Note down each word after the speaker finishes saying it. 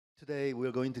Today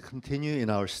we're going to continue in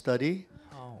our study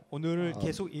오늘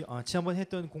계속 지난번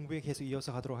했던 공부에 계속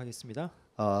이어서 가도록 하겠습니다.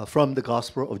 from the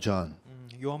Gospel of John.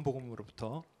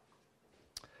 요한복음으로부터.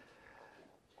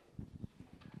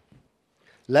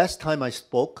 Last time I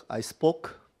spoke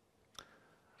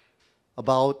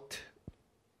about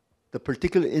the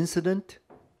particular incident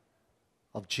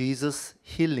of Jesus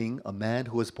healing a man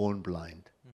who was born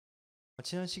blind.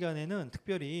 지난 시간에는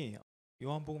특별히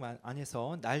요한복음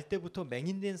안에서 날 때부터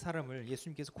맹인된 사람을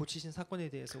예수님께서 고치신 사건에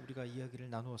대해서 우리가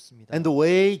이야기를 나누었습니다. And the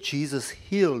way Jesus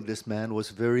healed this man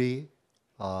was very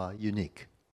unique.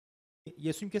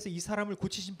 예수님께서 이 사람을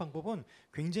고치신 방법은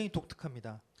굉장히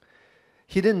독특합니다.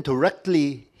 He didn't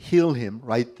directly heal him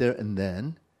right there and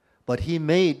then, but he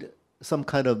made some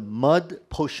kind of mud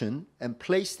potion and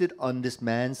placed it on this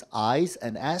man's eyes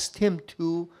and asked him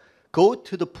to go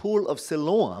to the pool of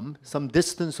Siloam, some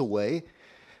distance away,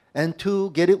 and to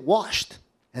get it washed.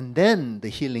 And then the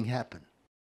healing happened.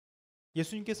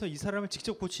 예수님께서 이 사람을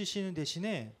직접 고치시는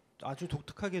대신에 아주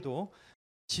독특하게도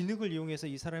진흙을 이용해서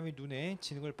이 사람의 눈에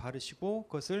진흙을 바르시고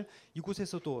그것을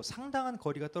이곳에서도 상당한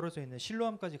거리가 떨어져 있는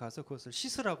실로암까지 가서 그것을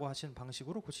씻으라고 하시는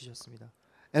방식으로 고치셨습니다.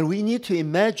 And we need to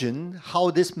imagine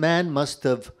how this man must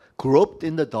have groped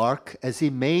in the dark as he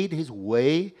made his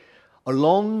way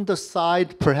along the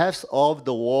side, perhaps of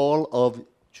the wall of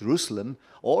Jerusalem,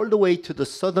 all the way to the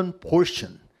southern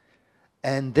portion.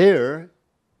 And there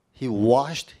he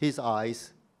washed his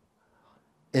eyes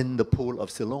in the pool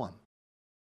of Siloam.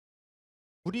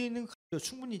 우리는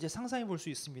충분히 이제 상상해 볼 수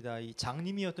있습니다. 이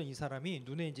장님이었던 이 사람이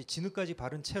눈에 이제 진흙까지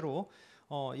바른 채로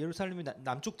예루살렘의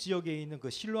남쪽 지역에 있는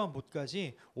그 실로암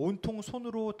못까지 온통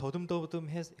손으로 더듬더듬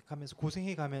해가면서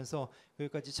고생해 가면서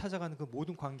여기까지 찾아가는 그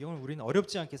모든 광경을 우리는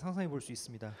어렵지 않게 상상해 볼 수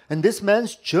있습니다. And this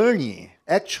man's journey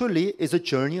actually is a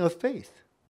journey of faith.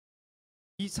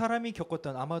 이 사람이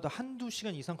겪었던 아마도 한두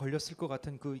시간 이상 걸렸을 것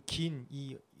같은 그 긴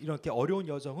이렇게 어려운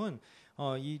여정은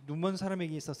이 눈먼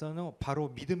사람에게 있어서는 바로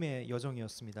믿음의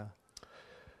여정이었습니다.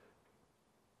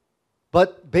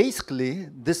 But basically,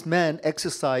 this man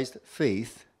exercised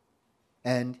faith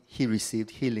and he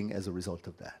received healing as a result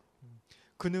of that.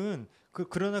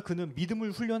 그러나 그는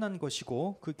믿음을 훈련한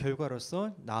것이고 그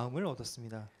결과로서 나음을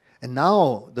얻었습니다. And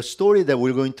now the story that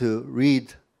we're going to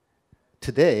read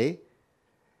today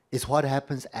is what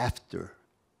happens after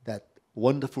that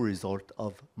wonderful result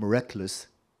of miraculous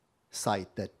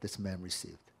sight that this man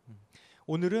received.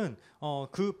 오늘은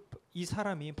이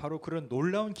사람이 바로 그런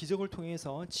놀라운 기적을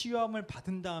통해서 치유함을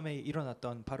받은 다음에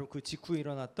일어났던 바로 그 직후에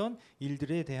일어났던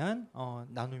일들에 대한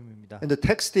나눔입니다. And the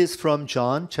text is from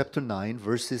John chapter 9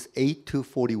 verses 8 to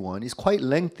 41. It's quite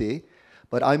lengthy,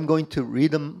 but I'm going to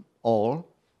read them all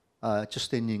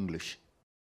just in English.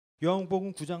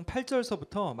 요한복음 9장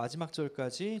 8절서부터 마지막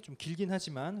절까지 좀 길긴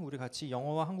하지만 우리 같이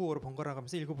영어와 한국어로 번갈아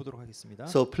가면서 읽어보도록 하겠습니다.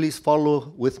 So please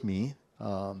follow with me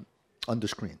on the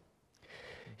screen.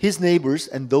 His neighbors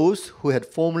and those who had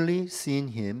formerly seen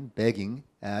him begging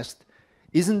asked,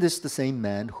 "Isn't this the same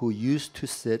man who used to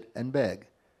sit and beg?"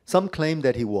 Some claimed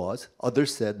that he was, others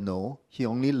said, "No, he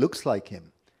only looks like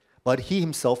him." But he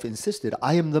himself insisted,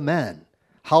 "I am the man."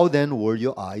 "How then were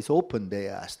your eyes opened?" they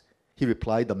asked. He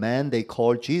replied, "The man they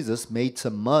called Jesus made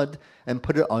some mud and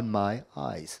put it on my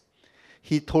eyes.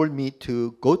 He told me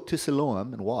to go to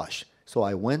Siloam and wash. So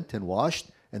I went and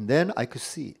washed, and then I could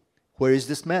see." "Where is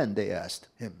this man?" they asked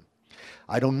him.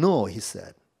 "I don't know," he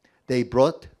said. They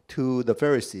brought to the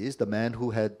Pharisees the man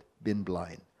who had been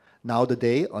blind. Now the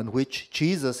day on which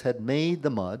Jesus had made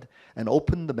the mud and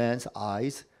opened the man's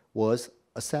eyes was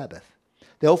a Sabbath.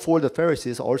 Therefore the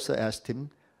Pharisees also asked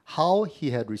him how he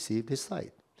had received his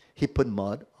sight. "He put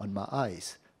mud on my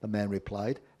eyes," the man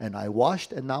replied, "and I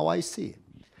washed, and now I see."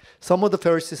 Some of the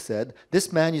Pharisees said,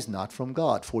 "This man is not from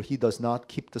God, for he does not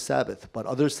keep the Sabbath." But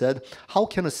others said, "How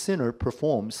can a sinner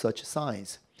perform such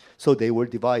signs?" So they were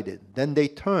divided. Then they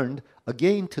turned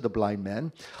again to the blind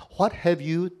man. "What have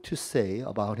you to say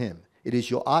about him? It is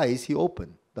your eyes he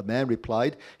opened." The man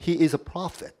replied, "He is a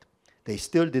prophet." They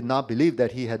still did not believe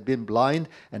that he had been blind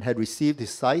and had received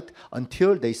his sight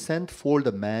until they sent for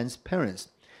the man's parents.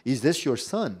 "Is this your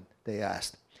son?" they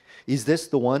asked. "Is this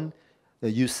the one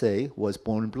that you say was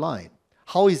born blind?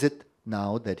 How is it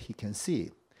now that he can see?"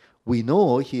 "We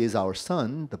know he is our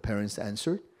son," the parents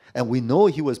answered, "and we know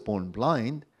he was born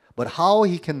blind, but how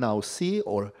he can now see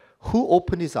or who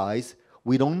opened his eyes,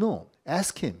 we don't know.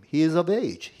 Ask him. He is of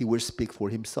age. He will speak for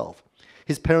himself."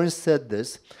 His parents said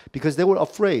this because they were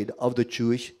afraid of the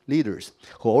Jewish leaders,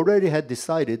 who already had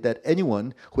decided that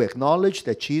anyone who acknowledged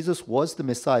that Jesus was the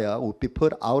Messiah would be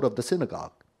put out of the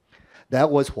synagogue. That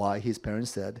was why his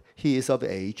parents said, "He is of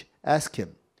age, ask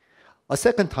him." A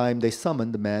second time they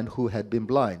summoned the man who had been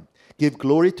blind. give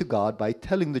glory to God by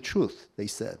telling the truth, they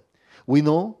said. We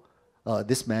know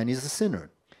this man is a sinner.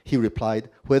 He replied,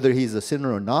 whether he is a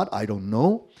sinner or not, I don't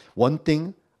know. One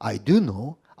thing I do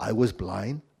know, I was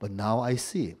blind, but now I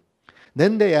see.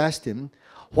 Then they asked him,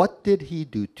 what did he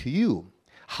do to you?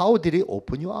 How did he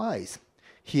open your eyes?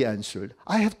 He answered,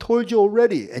 I have told you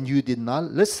already, and you did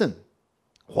not listen.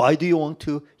 Why do you want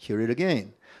to hear it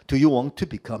again? Do you want to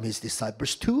become his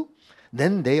disciples too?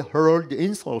 Then they hurled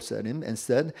insults at him and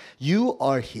said, you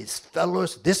are this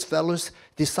fellow's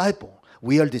disciple.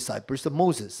 We are disciples of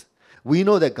Moses. We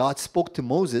know that God spoke to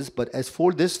Moses, but as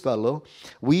for this fellow,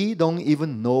 we don't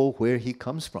even know where he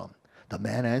comes from. The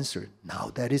man answered,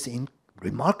 now that is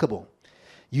remarkable.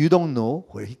 You don't know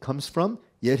where he comes from,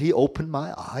 yet he opened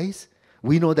my eyes.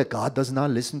 We know that God does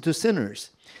not listen to sinners.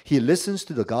 He listens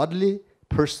to the godly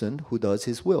person who does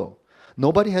his will.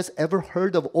 Nobody has ever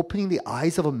heard of opening the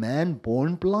eyes of a man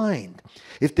born blind.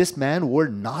 If this man were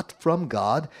not from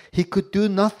God, he could do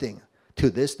nothing. To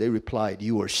this they replied,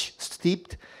 you were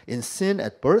steeped in sin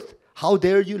at birth. How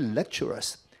dare you lecture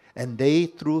us? And they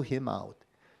threw him out.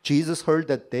 Jesus heard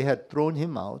that they had thrown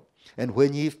him out, and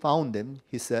when he found them,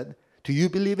 he said, do you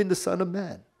believe in the Son of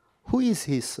Man? Who is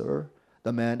he, sir?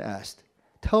 The man asked.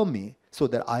 Tell me, so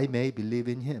that I may believe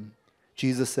in him.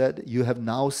 Jesus said, you have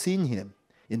now seen him.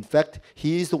 In fact,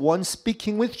 he is the one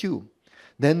speaking with you.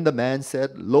 Then the man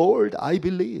said, Lord, I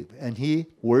believe. And he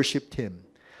worshipped him.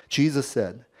 Jesus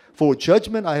said, for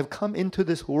judgment I have come into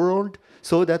this world,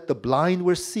 so that the blind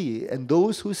will see, and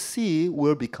those who see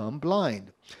will become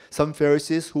blind. Some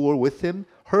Pharisees who were with him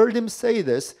heard him say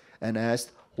this and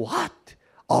asked, what?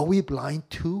 Are we blind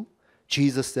too?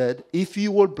 Jesus said, if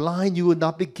you were blind, you would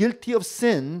not be guilty of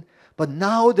sin. But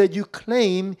now that you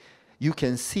claim you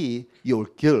can see, your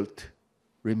guilt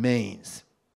remains.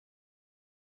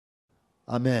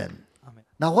 Amen. 아멘.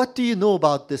 Now, what do you know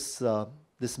about this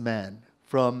man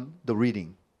from the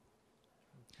reading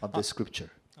of the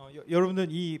scripture? 여러분들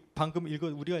이 방금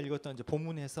우리가 읽었던 이제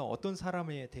본문에서 어떤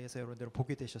사람에 대해서 여러분들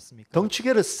보게 되셨습니까? Don't you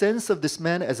get a sense of this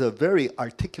man as a very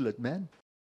articulate man?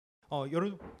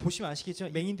 여러분 보시면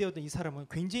아시겠지만 맹인되었던 이 사람은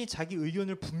굉장히 자기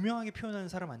의견을 분명하게 표현하는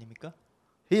사람 아닙니까?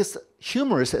 He is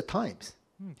humorous at times.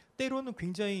 때로는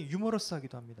굉장히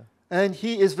유머러스하기도 합니다. And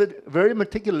he is very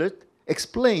meticulous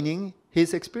explaining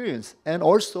his experience and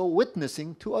also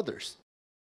witnessing to others.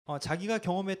 자기가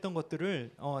경험했던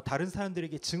것들을 다른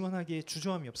사람들에게 증언하기에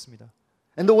주저함이 없습니다.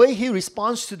 And the way he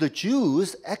responds to the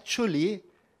Jews actually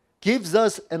gives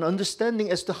us an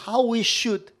understanding as to how we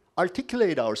should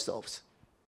articulate ourselves.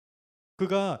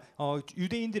 그가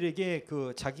유대인들에게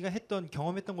그 자기가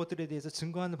경험했던 것들에 대해서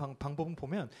증거하는 방법은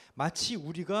보면 마치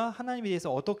우리가 하나님에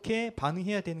대해서 어떻게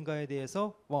반응해야 되는가에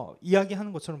대해서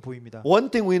이야기하는 것처럼 보입니다. One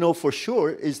thing we know for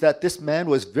sure is that this man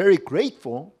was very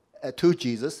grateful to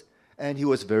Jesus and he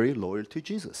was very loyal to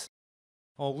Jesus.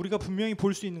 우리가 분명히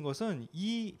볼 수 있는 것은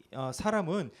이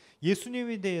사람은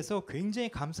예수님에 대해서 굉장히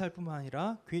감사할 뿐만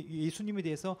아니라 예수님에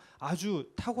대해서 아주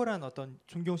탁월한 어떤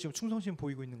존경심, 충성심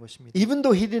보이고 있는 것입니다. Even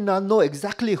though he did not know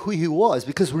exactly who he was,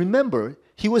 because remember,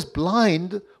 he was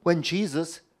blind when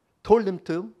Jesus told him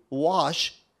to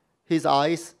wash his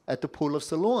eyes at the pool of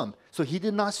Siloam. So he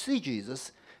did not see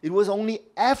Jesus. It was only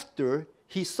after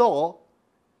he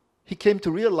came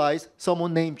to realize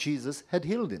someone named Jesus had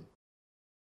healed him.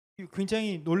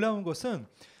 굉장히 놀라운 것은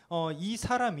이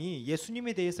사람이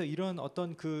예수님에 대해서 이런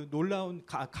어떤 그 놀라운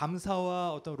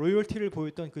감사와 어떤 로열티를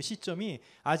보였던 그 시점이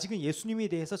아직은 예수님에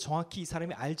대해서 정확히 이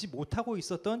사람이 알지 못하고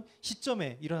있었던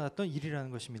시점에 일어났던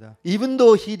일이라는 것입니다. Even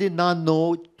though he did not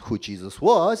know who Jesus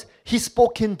was, he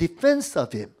spoke in defense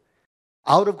of him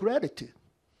out of gratitude.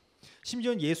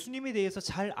 심지어 예수님에 대해서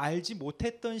잘 알지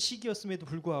못했던 시기였음에도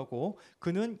불구하고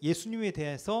그는 예수님에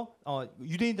대해서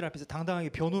유대인들 앞에서 당당하게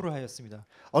변호를 하였습니다.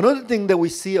 Another thing that we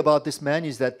see about this man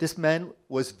is that this man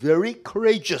was very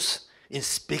courageous in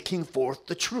speaking forth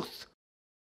the truth.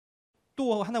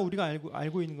 또 하나 우리가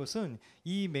알고 있는 것은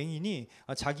이 맹인이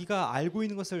자기가 알고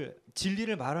있는 것을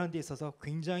진리를 말하는 데 있어서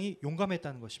굉장히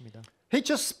용감했다는 것입니다. He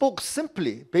just spoke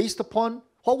simply based upon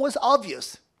what was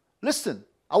obvious. Listen,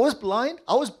 I was blind.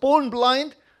 I was born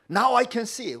blind. Now I can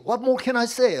see. What more can I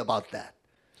say about that?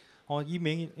 이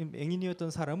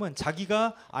맹인이었던 사람은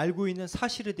자기가 알고 있는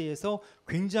사실에 대해서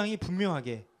굉장히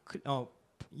분명하게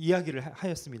이야기를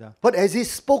하였습니다. But as he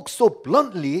spoke so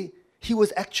bluntly, he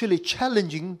was actually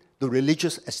challenging the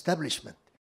religious establishment.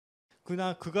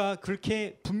 그러나 그가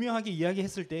그렇게 분명하게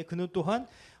이야기했을 때 그는 또한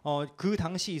그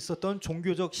당시 있었던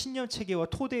종교적 신념 체계와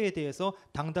토대에 대해서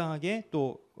당당하게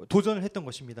또 도전을 했던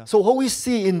것입니다. So what we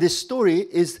see in this story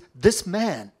is this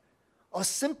man, a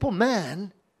simple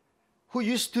man who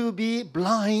used to be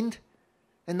blind,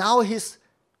 and now he's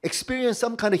experience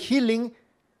some kind of healing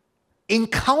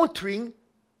encountering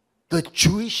the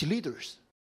Jewish leaders.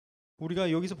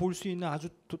 우리가 여기서 볼 수 있는 아주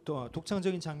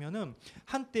독창적인 장면은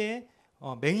한때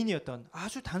맹인이었던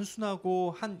아주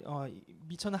단순하고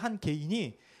미천한 한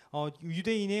개인이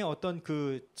유대인의 어떤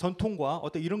그 전통과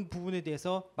어떤 이런 부분에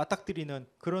대해서 맞닥뜨리는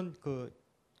그런 그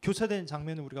교차된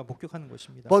장면을 우리가 목격하는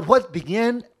것입니다. But what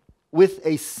began with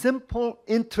a simple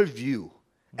interview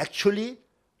actually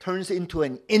turns into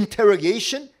an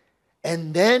interrogation,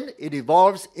 and then it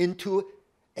evolves into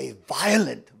a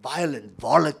violent,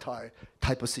 volatile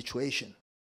type of situation.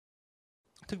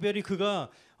 특별히 그가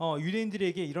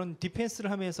유대인들에게 이런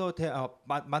디펜스를 하면서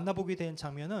만나보게 된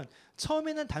장면은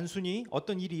처음에는 단순히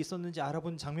어떤 일이 있었는지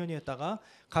알아본 장면이었다가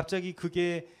갑자기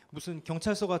그게 무슨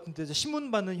경찰서 같은 데서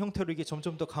신문 받는 형태로 이게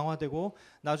점점 더 강화되고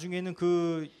나중에는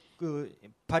그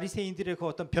바리새인들의 그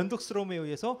어떤 변덕스러움에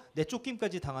의해서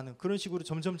내쫓김까지 당하는 그런 식으로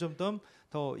점점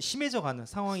더 심해져가는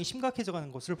상황이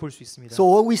심각해져가는 것을 볼 수 있습니다. So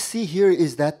what we see here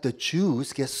is that the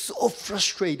Jews get so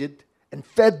frustrated and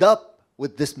fed up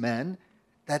with this man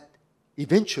that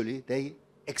eventually they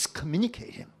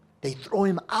excommunicate him. They throw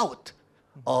him out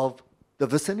of the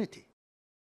vicinity.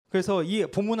 그래서 이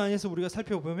본문 안에서 우리가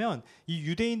살펴보면 이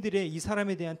유대인들의 이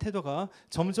사람에 대한 태도가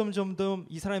점점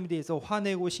이 사람에 대해서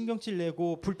화내고 신경질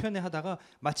내고 불편해하다가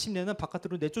마침내는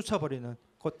바깥으로 내쫓아 버리는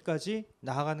것까지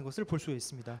나아가는 것을 볼 수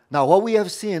있습니다. Now what we have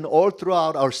seen all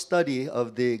throughout our study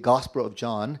of the Gospel of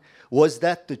John was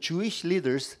that the Jewish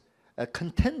leaders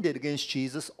contended against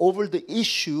Jesus over the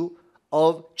issue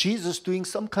of Jesus doing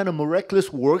some kind of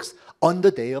miraculous works on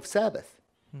the day of Sabbath.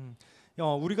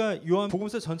 우리가 요한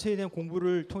복음서 전체에 대한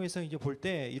공부를 통해서 이제 볼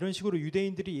때 이런 식으로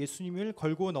유대인들이 예수님을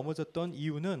걸고 넘어졌던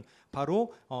이유는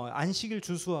바로 안식일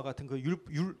준수와 같은 그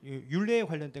율례에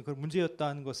관련된 그런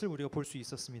문제였다는 것을 우리가 볼 수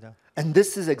있었습니다. And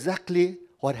this is exactly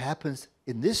what happens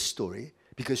in this story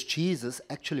because Jesus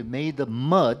actually made the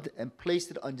mud and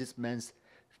placed it on this man's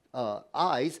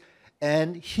eyes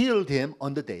and healed him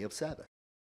on the day of Sabbath.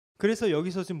 그래서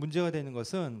여기서 지금 문제가 되는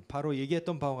것은 바로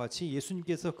얘기했던 바와 같이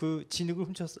예수님께서 그 진흙을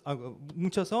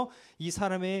뭉쳐서 이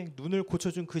사람의 눈을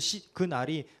고쳐준 그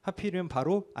날이 하필이면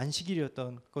바로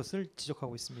안식일이었던 것을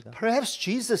지적하고 있습니다. Perhaps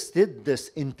Jesus did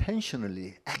this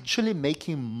intentionally, actually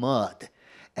making mud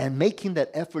and making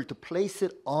that effort to place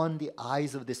it on the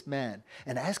eyes of this man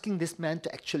and asking this man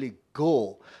to actually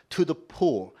go to the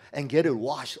pool and get it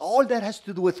washed. All that has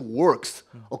to do with works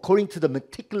according to the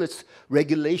meticulous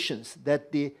regulations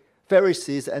that the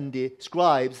Pharisees and the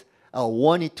scribes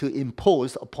wanted to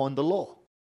impose upon the law.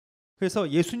 그래서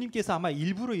예수님께서 아마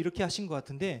일부러 이렇게 하신 것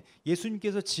같은데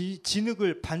예수님께서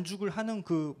진흙을 반죽을 하는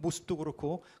그 모습도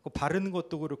그렇고 바르는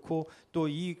것도 그렇고 또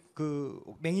이 그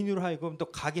맹인으로 하여금 또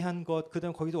가게 한 것,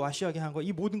 그다음 거기도 와시하게 한 것,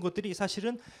 이 모든 것들이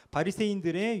사실은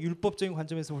바리새인들의 율법적인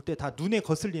관점에서 볼 때 다 눈에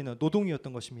거슬리는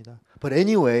노동이었던 것입니다. But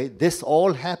anyway, this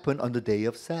all happened on the day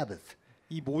of Sabbath.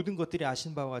 이 모든 것들이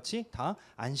아신 바와 같이 다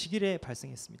안식일에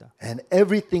발생했습니다. And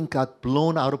everything got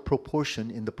blown out of proportion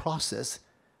in the process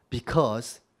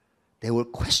because they were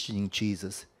questioning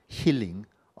Jesus healing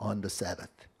on the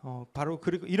Sabbath. 바로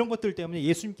그리고 이런 것들 때문에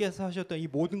예수님께서 하셨던 이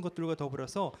모든 것들과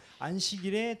더불어서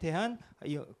안식일에 대한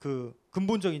그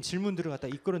근본적인 질문들을 갖다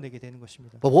이끌어내게 되는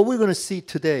것입니다. But what we're going to see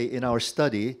today in our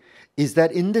study is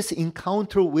that in this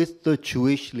encounter with the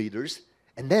Jewish leaders,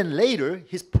 and then later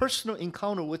his personal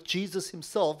encounter with Jesus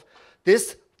himself,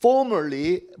 this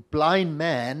formerly blind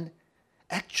man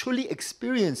actually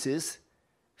experiences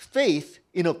faith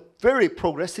in a very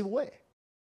progressive way.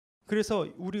 그래서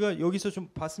우리가 여기서 좀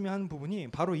봤으면 하는 부분이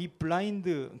바로 이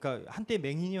블라인드, 그러니까 한때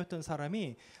맹인이었던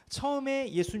사람이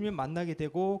처음에 예수님을 만나게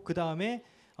되고 그 다음에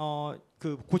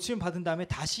그 고침을 받은 다음에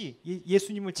다시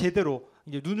예수님을 제대로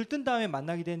이제 눈을 뜬 다음에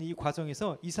만나게 되는 이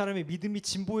과정에서 이 사람의 믿음이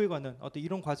진보해가는 어떤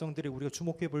이런 과정들에 우리가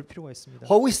주목해 볼 필요가 있습니다.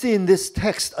 What we see in this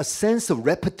text, a sense of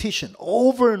repetition.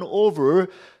 Over and over,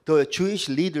 the Jewish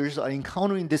leaders are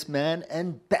encountering this man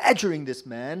and badgering this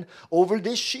man over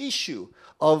this issue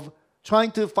of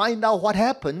trying to find out what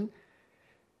happened.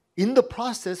 In the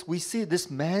process, we see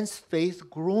this man's faith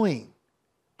growing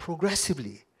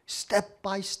progressively, step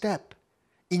by step,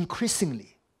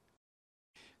 increasingly.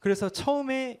 그래서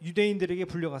처음에 유대인들에게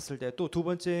불려갔을 때 또 두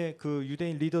번째 그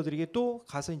유대인 리더들에게 또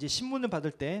가서 이제 신문을 받을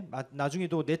때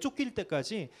나중에도 내쫓길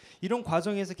때까지 이런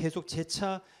과정에서 계속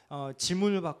재차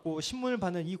질문을 받고 신문을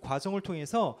받는 이 과정을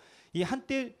통해서 이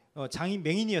한때 장인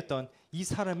맹인이었던 이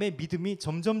사람의 믿음이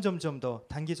점점 더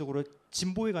단계적으로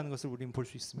진보해 가는 것을 우리는 볼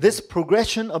수 있습니다. This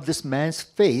progression of this man's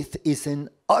faith is in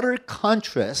utter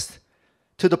contrast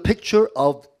to the picture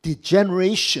of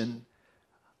degeneration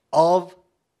of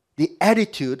the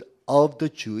attitude of the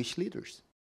Jewish leaders.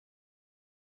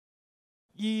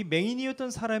 이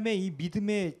맹인이었던 사람의 이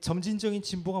믿음의 점진적인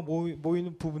진보가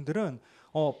모이는 부분들은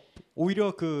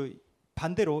오히려 그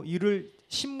반대로 이를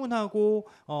신문하고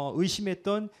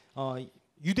의심했던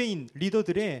유대인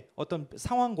리더들의 어떤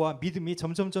상황과 믿음이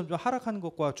점점 하락하는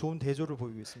것과 좋은 대조를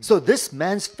보이고 있습니다. So this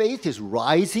man's faith is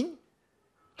rising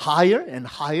higher and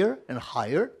higher and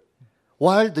higher,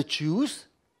 while the Jews,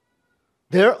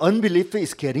 their unbelief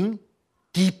is getting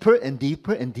deeper and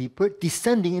deeper and deeper,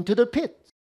 descending into the pit.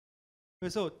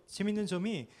 그래서 재밌는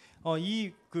점이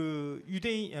이 그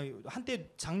유대인 한때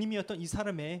장님이었던 이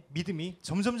사람의 믿음이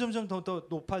점점 더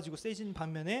높아지고 세진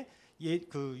반면에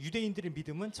그 유대인들의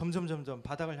믿음은 점점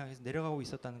바닥을 향해서 내려가고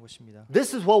있었다는 것입니다.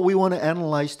 This is what we want to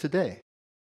analyze today.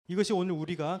 이것이 오늘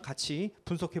우리가 같이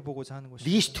분석해 보고자 하는 것입니다.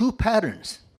 These two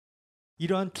patterns.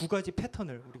 이러한 두 가지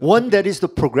패턴을 우리가 One that is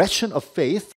the progression of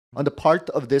faith on the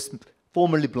part of this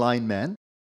formerly blind man,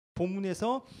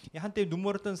 본문에서 한때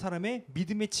눈멀었던 사람의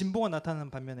믿음의 진보가 나타나는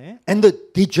반면에 and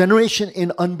the degeneration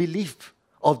in unbelief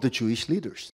of the Jewish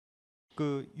leaders.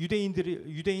 그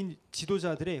유대인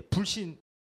지도자들의 불신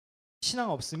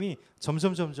신앙 없음이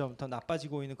점점 더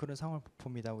나빠지고 있는 그런 상황을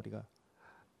봅니다. 우리가.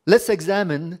 Let's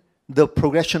examine the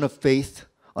progression of faith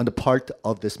on the part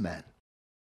of this man.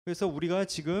 그래서 우리가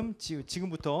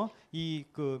지금부터 이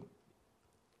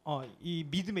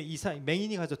믿음의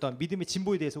맹인이 가졌던 믿음의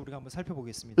진보에 대해서 우리가 한번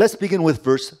살펴보겠습니다. Let's begin with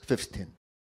verse 15.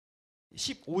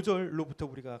 15절로부터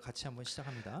우리가 같이 한번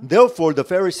시작합니다. Therefore the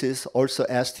Pharisees also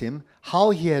asked him how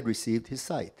he had received his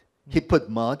sight. He put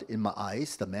mud in my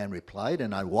eyes, the man replied,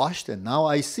 and I washed, and now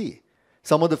I see.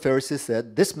 Some of the Pharisees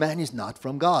said, this man is not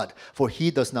from God, for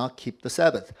he does not keep the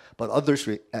Sabbath. But others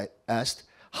asked,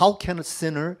 how can a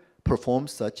sinner perform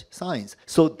such signs?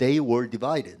 So they were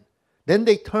divided. Then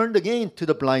they turned again to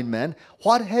the blind man.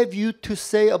 What have you to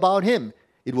say about him?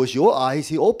 It was your eyes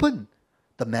he opened.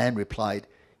 The man replied,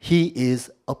 he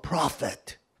is a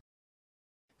prophet.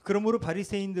 그러므로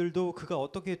바리새인들도 그가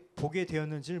어떻게 보게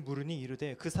되었는지를 물으니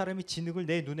이르되 그 사람이 진흙을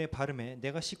내 눈에 바르매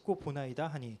내가 씻고 보나이다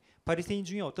하니 바리새인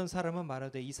중에 어떤 사람은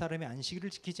말하되 이 사람이 안식일을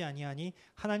지키지 아니하니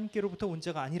하나님께로부터 온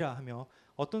자가 아니라 하며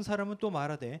어떤 사람은 또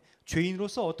말하되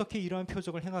죄인으로서 어떻게 이러한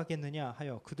표적을 행하겠느냐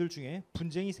하여 그들 중에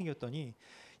분쟁이 생겼더니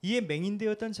이에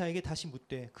맹인되었던 자에게 다시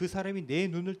묻되 그 사람이 내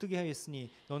눈을 뜨게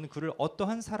하였으니 너는 그를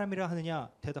어떠한 사람이라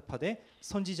하느냐 대답하되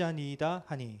선지자니이다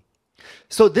하니.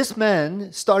 So this man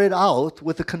started out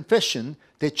with the confession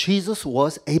that Jesus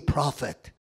was a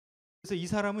prophet. 그래서 이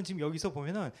사람은 지금 여기서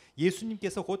보면은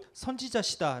예수님께서 곧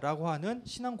선지자시다라고 하는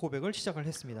신앙 고백을 시작을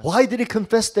했습니다. Why did he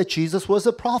confess that Jesus was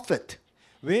a prophet?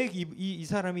 왜 이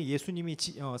사람이 예수님이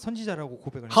선지자라고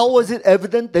고백을 How 했을까요? was it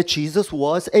evident that Jesus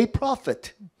was a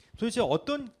prophet? 도대체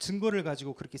어떤 증거를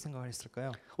가지고 그렇게 생각을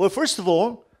했을까요? Well, first of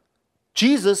all,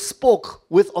 Jesus spoke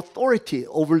with authority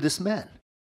over this man.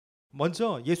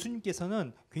 먼저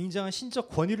예수님께서는 굉장한 신적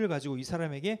권위를 가지고 이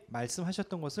사람에게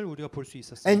말씀하셨던 것을 우리가 볼 수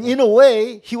있었습니다. And in a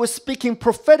way, he was speaking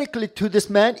prophetically to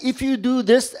this man. If you do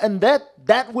this and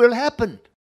that will happen.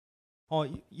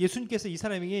 예수님께서 이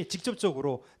사람에게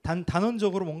직접적으로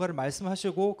단언적으로 뭔가를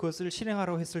말씀하시고 그것을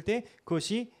실행하라고 했을 때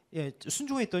그것이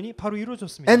순종했더니 바로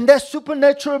이루어졌습니다. And that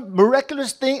supernatural,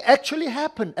 miraculous thing actually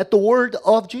happened at the word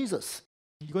of Jesus.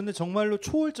 이거는 정말로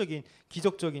초월적인,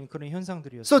 기적적인 그런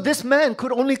현상들이었습니다. So this man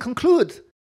could only conclude,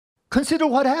 consider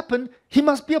what happened. He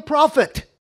must be a prophet.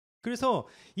 그래서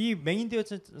이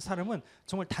맹인되었던 사람은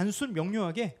정말 단순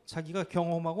명료하게 자기가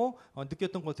경험하고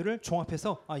느꼈던 것들을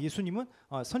종합해서 예수님은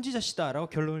선지자시다라고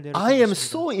결론을 내렸습니다. I am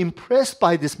so impressed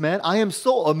by this man. I am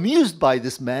so amused by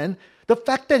this man. The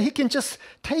fact that he can just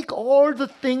take all the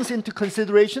things into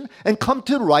consideration and come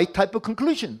to the right type of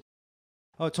conclusion.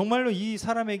 정말로 이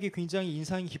사람에게 굉장히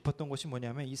인상이 깊었던 것이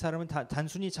뭐냐면 이 사람은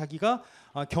단순히 자기가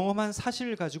경험한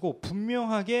사실을 가지고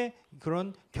분명하게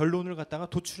그런 결론을 갖다가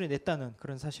도출해냈다는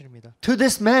그런 사실입니다. To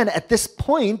this man at this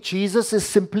point, Jesus is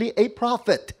simply a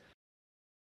prophet.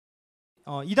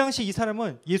 이 당시 이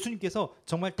사람은 예수님께서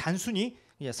정말 단순히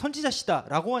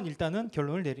선지자시다라고만 일단은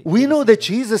결론을 We know that 내렸습니다.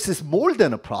 Jesus is more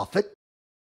than a prophet.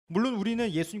 물론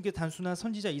우리는 예수님께 단순한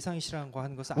선지자 이상이시라고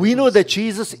하는 것을 We 알고 know that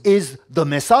있습니다. Jesus is the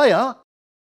Messiah.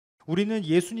 우리는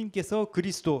예수님께서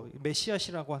그리스도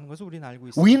메시아시라고 하는 것을 우리는 알고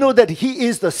있습니다. We know that he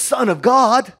is the Son of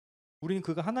God. 우리는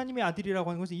그가 하나님의 아들이라고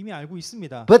하는 것을 이미 알고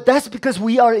있습니다. But that's because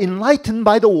we are enlightened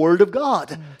by the Word of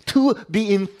God. To be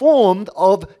informed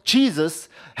of Jesus,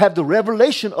 have the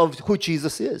revelation of who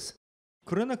Jesus is.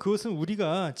 그러나 그것은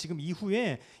우리가 지금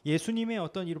이후에 예수님의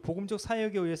어떤 이런 복음적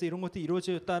사역에 의해서 이런 것들이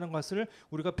이루어졌다는 것을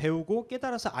우리가 배우고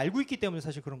깨달아서 알고 있기 때문에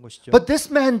사실 그런 것이죠. But this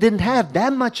man didn't have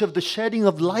that much of the shedding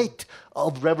of light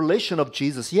of revelation of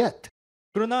Jesus yet.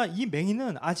 그러나 이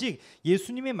맹인은 아직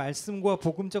예수님의 말씀과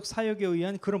복음적 사역에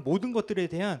의한 그런 모든 것들에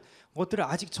대한 것들을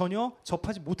아직 전혀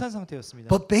접하지 못한 상태였습니다.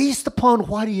 But based upon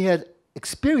what he had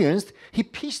experienced, he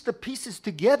pieced the pieces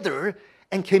together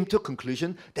and came to a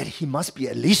conclusion that he must be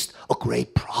at least a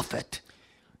great prophet.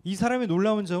 이 사람의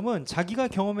놀라운 점은 자기가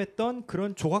경험했던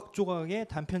그런 조각조각의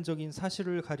단편적인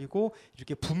사실을 가리고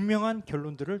이렇게 분명한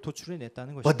결론들을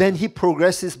도출해냈다는 But 것입니다. then he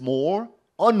progresses more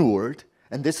onward,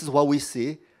 and this is what we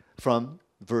see from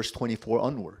verse 24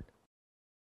 onward.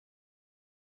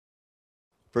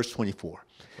 Verse 24.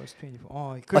 Verse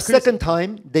 24. A second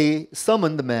time they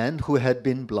summoned the man who had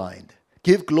been blind.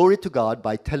 Give glory to God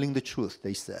by telling the truth,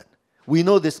 they said. We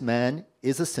know this man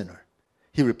is a sinner.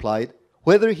 He replied,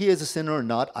 whether he is a sinner or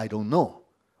not, I don't know.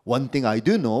 One thing I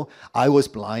do know, I was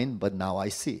blind, but now I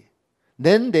see.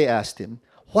 Then they asked him,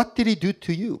 what did he do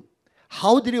to you?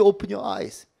 How did he open your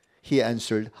eyes? He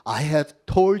answered, I have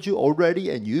told you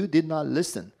already and you did not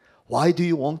listen. Why do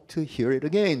you want to hear it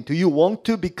again? Do you want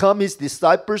to become his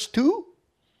disciples too?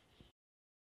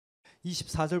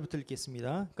 24절부터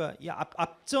읽겠습니다. 그러니까 이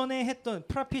앞전에 했던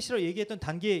프라핏이라고 얘기했던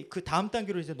단계 그 다음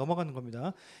단계로 이제 넘어가는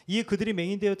겁니다. 이에 그들이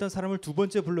맹인되었던 사람을 두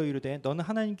번째 불러 이르되 너는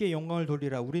하나님께 영광을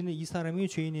돌리라. 우리는 이 사람이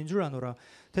죄인인 줄 아노라.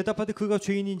 대답하되 그가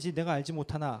죄인인지 내가 알지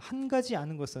못하나 한 가지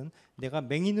아는 것은 내가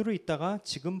맹인으로 있다가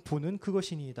지금 보는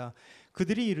그것이니이다.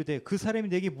 그들이 이르되 그 사람이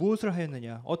내게 무엇을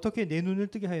하였느냐? 어떻게 내 눈을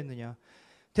뜨게 하였느냐?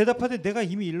 대답하되 내가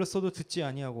이미 일렀어도 듣지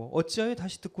아니하고 어찌하여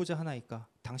다시 듣고자 하나이까?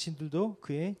 당신들도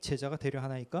그의 제자가 되려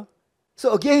하나이까?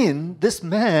 So again, this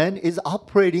man is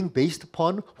operating based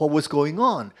upon what was going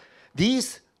on.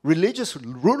 These religious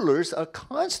rulers are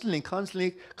constantly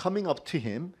coming up to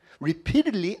him,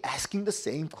 repeatedly asking the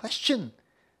same question.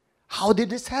 How did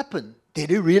this happen?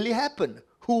 Did it really happen?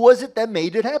 Who was it that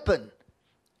made it happen?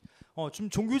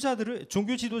 좀 종교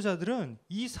지도자들은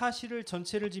이 사실을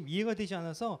전체를 지금 이해가 되지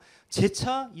않아서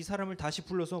재차 이 사람을 다시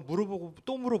불러서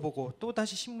물어보고 또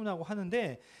다시 신문하고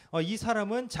하는데 이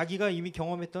사람은 자기가 이미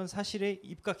경험했던 사실에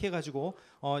입각해가지고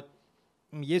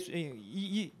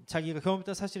자기가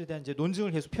경험했던 사실에 대한 이제 논증을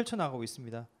계속 펼쳐나가고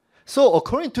있습니다. So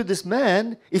according to this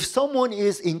man, if someone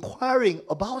is inquiring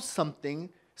about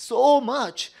something so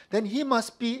much, then he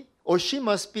must be or she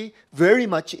must be very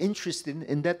much interested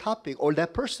in that topic or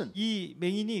that person. 이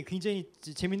맹인이 굉장히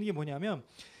재밌는 게 뭐냐면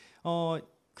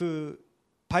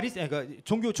그러니까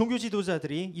종교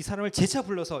지도자들이 이 사람을 재차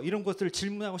불러서 이런 것들을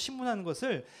질문하고 신문하는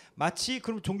것을 마치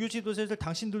그럼 종교 지도자들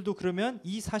당신들도 그러면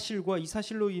이 사실과 이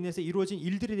사실로 인해서 이루어진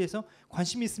일들에 대해서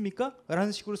관심이 있습니까?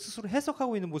 라는 식으로 스스로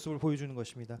해석하고 있는 모습을 보여주는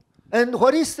것입니다. And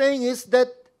what he's saying is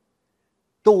that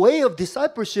the way of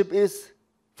discipleship is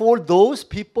for those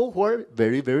people who are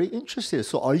very, very interested.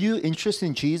 So are you interested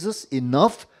in Jesus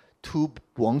enough to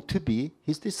want to be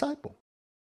his disciple?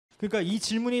 그러니까 이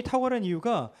질문이 탁월한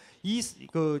이유가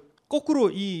거꾸로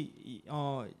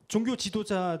종교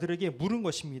지도자들에게 물은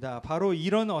것입니다. 바로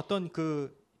이런 어떤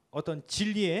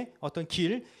진리의 어떤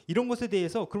길 이런 것에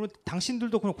대해서 그러면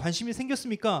당신들도 그런 관심이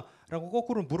생겼습니까? 라고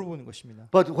거꾸로 물어보는 것입니다.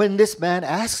 But when this man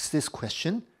asks this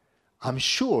question, I'm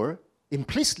sure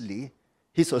implicitly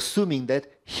he's assuming that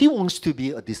he wants to be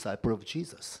a disciple of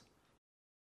Jesus.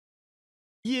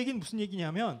 이 얘기는 무슨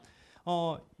얘기냐면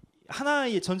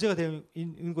하나의 전제가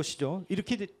되는 것이죠.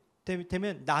 이렇게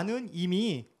되면 나는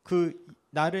이미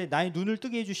나의 눈을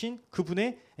뜨게 해주신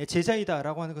그분의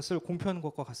제자이다라고 하는 것을 공표하는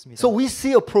것과 같습니다. So we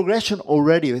see a progression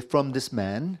already from this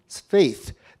man's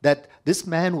faith. That this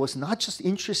man was not just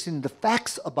interested in the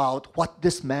facts about what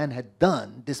this man had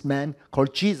done, this man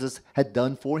called Jesus had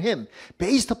done for him.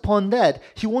 Based upon that,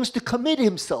 he wants to commit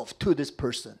himself to this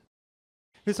person.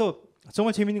 그래서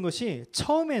정말 재밌는 것이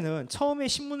처음에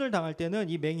신문을 당할 때는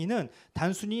이 맹인은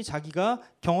단순히 자기가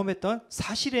경험했던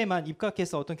사실에만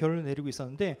입각해서 어떤 결론을 내리고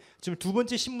있었는데 지금 두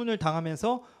번째 신문을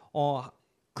당하면서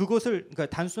그러니까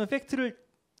단순한 팩트를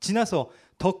지나서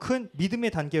더 큰 믿음의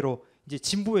단계로 이제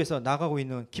진보에서 나가고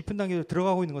있는 깊은 단계로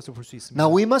들어가고 있는 것을 볼 수 있습니다.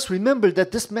 Now we must remember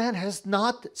that this man has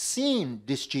not seen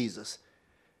this Jesus.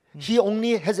 He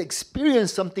only has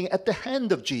experienced something at the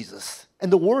hand of Jesus and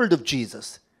the word of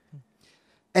Jesus.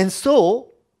 And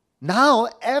so now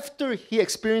after he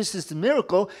experiences the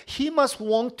miracle, he must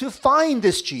want to find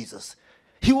this Jesus.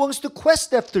 He wants to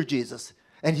quest after Jesus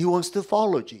and he wants to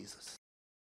follow Jesus.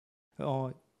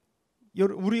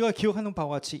 우리가 기억하는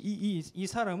바와 같이 이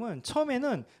사람은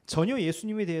처음에는 전혀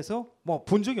예수님에 대해서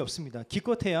본 적이 없습니다.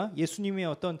 기껏해야 예수님의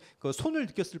어떤 그 손을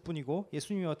느꼈을 뿐이고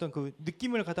예수님의 어떤 그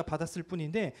느낌을 갖다 받았을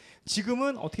뿐인데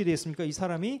지금은 어떻게 되었습니까? 이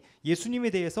사람이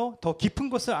예수님에 대해서 더 깊은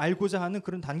것을 알고자 하는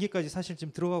그런 단계까지 사실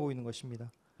지금 들어가고 있는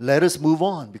것입니다. Let us move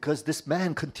on because this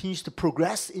man continues to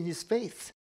progress in his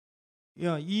faith.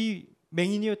 이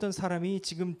맹인이었던 사람이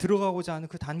지금 들어가고자 하는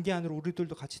그 단계 안으로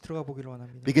우리들도 같이 들어가 보기를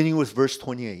원합니다. Beginning with verse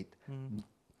 28.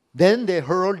 Then they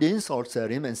hurled insults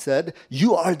at him and said,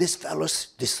 "You are this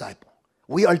fellow's disciple.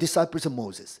 We are disciples of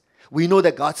Moses. We know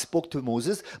that God spoke to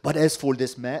Moses, but as for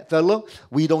this fellow,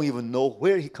 we don't even know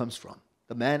where he comes from."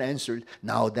 The man answered,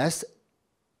 "Now that's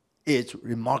it's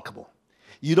remarkable.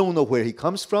 You don't know where he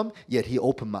comes from, yet he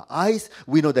opened my eyes.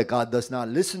 We know that God does not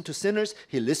listen to sinners.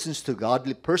 He listens to a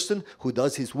godly person who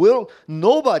does his will.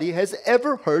 Nobody has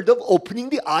ever heard of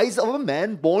opening the eyes of a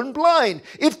man born blind.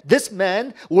 If this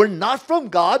man were not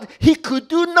from God, he could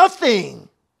do nothing."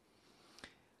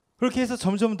 그렇게 해서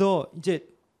점점 더 이제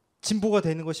진보가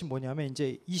되는 것이 뭐냐면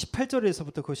이제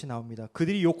 28절에서부터 그것이 나옵니다.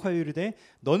 그들이 욕하여 이르되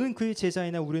너는 그의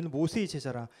제자이나 우리는 모세의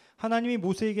제자라. 하나님이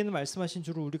모세에게는 말씀하신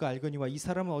줄을 우리가 알거니와 이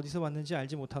사람은 어디서 왔는지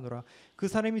알지 못하노라. 그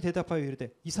사람이 대답하여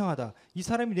이르되 이상하다. 이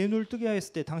사람이 내 눈을 뜨게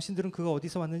하였을 때 당신들은 그가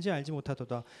어디서 왔는지 알지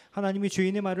못하도다. 하나님이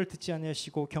죄인의 말을 듣지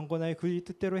아니하시고 경건하여 그의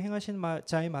뜻대로 행하신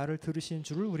자의 말을 들으시는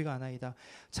줄을 우리가 아나이다.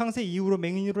 창세 이후로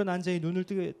맹인으로 난 자의 눈을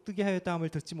뜨게 하였다 함을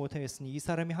듣지 못하였으니 이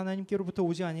사람이 하나님께로부터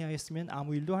오지 아니하였으면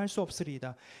아무 일도 할 수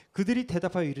없으리이다. 그들이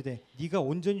대답하여 이르되 네가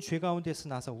온전히 죄 가운데서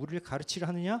나서 우리를 가르치려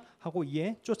하느냐 하고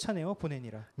이에 쫓아내어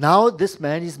보내니라. Now this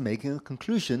man is making a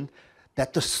conclusion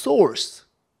that the source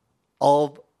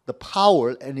of the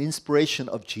power and inspiration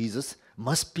of Jesus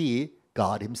must be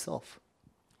God himself.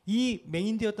 이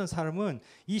맹인되었던 사람은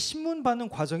이 신문 받는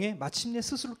과정에 마침내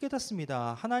스스로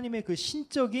깨닫습니다. 하나님의 그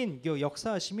신적인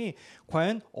역사하심이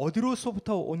과연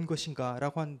어디로서부터 온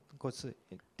것인가라고 한 것에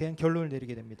대한 결론을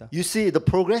내리게 됩니다. You see, the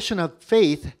progression of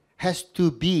faith has to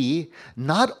be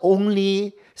not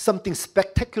only something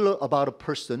spectacular about a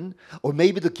person, or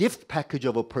maybe the gift package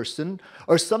of a person,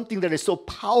 or something that is so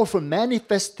powerful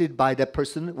manifested by that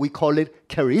person, we call it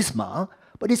charisma,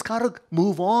 but it's got to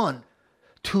move on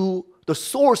to the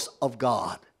source of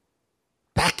God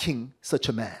backing such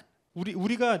a man.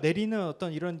 우리가 내리는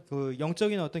어떤 이런 그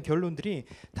영적인 어떤 결론들이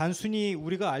단순히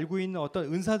우리가 알고 있는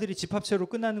어떤 은사들이 집합체로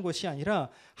끝나는 것이 아니라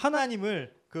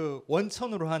하나님을 그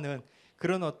원천으로 하는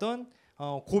그런 어떤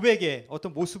고백의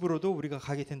어떤 모습으로도 우리가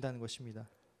가게 된다는 것입니다.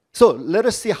 So let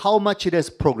us see how much it has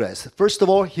progressed. First of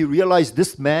all, he realized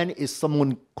this man is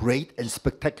someone great and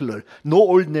spectacular, no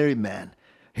ordinary man.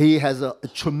 He has a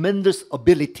tremendous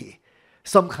ability,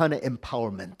 some kind of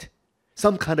empowerment,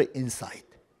 some kind of insight.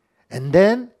 And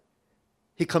then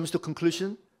he comes to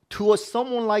conclusion, to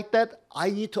someone like that,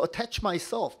 I need to attach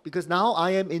myself because now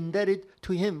I am indebted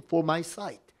to him for my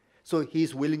sight. So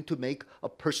he's willing to make a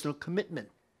personal commitment.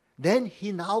 Then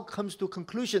he now comes to a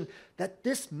conclusion that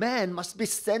this man must be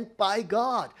sent by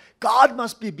God. God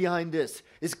must be behind this.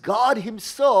 It's God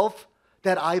himself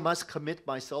that I must commit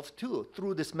myself to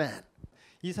through this man.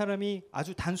 이 사람이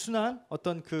아주 단순한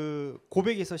어떤 그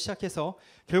고백에서 시작해서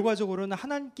결과적으로는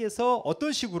하나님께서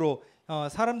어떤 식으로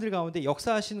사람들 가운데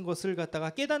역사하시는 것을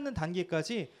갖다가 깨닫는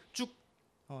단계까지 쭉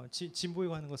진보해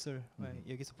가는 것을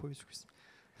여기서 보여주고 있습니다.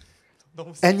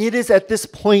 And it is at this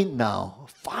point now,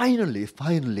 finally,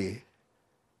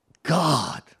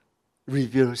 God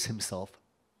reveals himself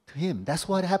to him. That's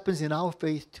what happens in our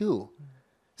faith too.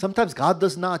 Sometimes God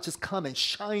does not just come and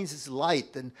shines his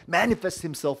light and manifests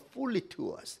himself fully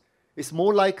to us. It's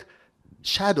more like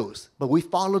shadows, but we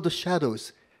follow the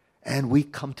shadows and we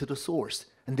come to the source.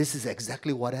 And this is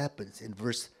exactly what happens in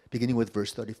beginning with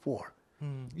verse 34.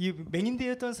 이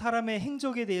맹인되었던 사람의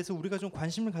행적에 대해서 우리가 좀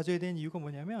관심을 가져야 되는 이유가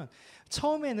뭐냐면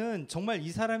처음에는 정말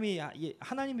이 사람이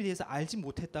하나님에 대해서 알지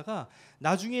못했다가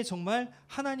나중에 정말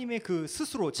하나님의 그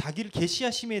스스로 자기를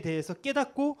계시하심에 대해서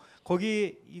깨닫고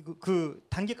거기 그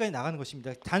단계까지 나가는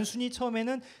것입니다. 단순히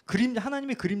처음에는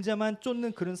하나님의 그림자만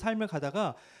쫓는 그런 삶을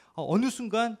가다가 어느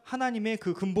순간 하나님의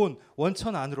그 근본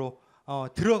원천 안으로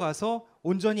들어가서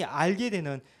온전히 알게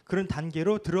되는 그런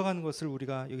단계로 들어가는 것을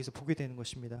우리가 여기서 보게 되는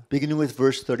것입니다. Beginning with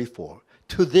verse 34.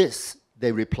 To this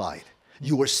they replied,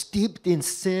 "You were steeped in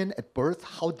sin at birth.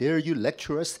 How dare you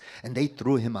lecture us?" And they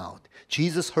threw him out.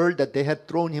 Jesus heard that they had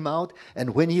thrown him out,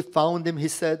 and when he found him, he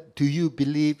said, "Do you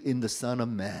believe in the Son of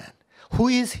Man?"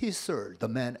 "Who is he, sir?" the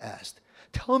man asked.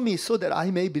 "Tell me so that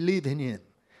I may believe in him."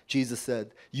 Jesus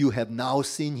said, "You have now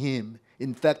seen him.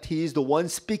 In fact, he is the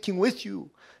one speaking with you."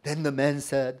 Then the man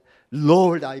said,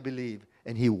 "Lord, I believe."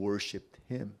 And he worshipped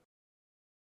him.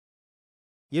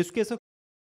 예수께서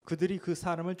그들이 그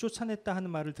사람을 쫓아냈다 하는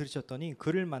말을 들으셨더니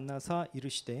그를 만나사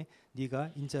이르시되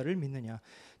네가 인자를 믿느냐.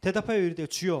 대답하여 이르되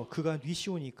주여 그가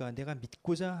뉘시오니까 내가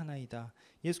믿고자 하나이다.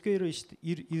 예수께서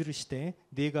이르시되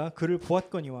네가 그를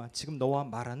보았거니와 지금 너와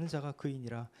말하는 자가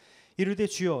그이니라. 이르되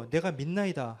주여 내가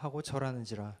믿나이다 하고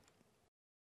절하는지라.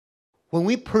 When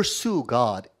we pursue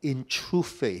God in true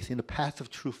faith, in the path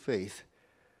of true faith,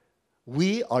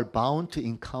 we are bound to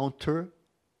encounter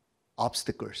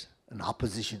obstacles and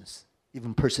oppositions,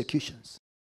 even persecutions.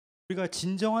 우리가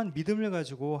진정한 믿음을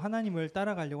가지고 하나님을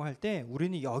따라가려고 할 때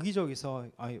우리는 여기저기서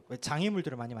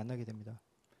장애물들을 많이 만나게 됩니다.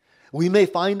 We may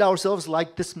find ourselves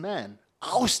like this man,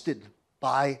 ousted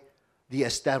by the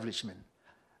establishment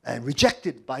and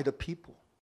rejected by the people.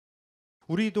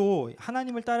 우리도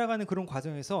하나님을 따라가는 그런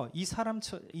과정에서 이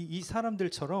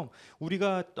사람들처럼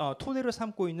우리가 토대로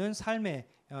삼고 있는 삶의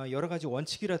여러 가지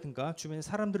원칙이라든가 주변의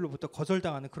사람들로부터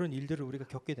거절당하는 그런 일들을 우리가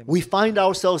겪게 됩니다. We find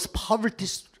ourselves poverty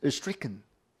stricken,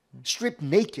 stripped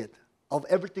naked of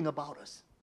everything about us.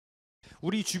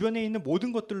 우리 주변에 있는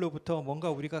모든 것들로부터 뭔가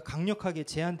우리가 강력하게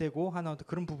제한되고 하는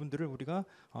그런 부분들을 우리가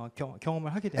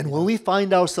경험을 하게 됩니다. And when we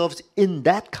find ourselves in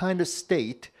that kind of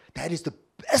state, that is the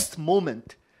best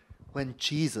moment when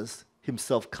Jesus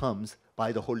himself comes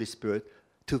by the Holy Spirit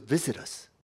to visit us.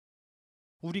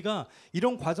 우리가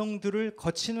이런 과정들을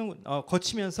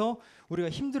거치면서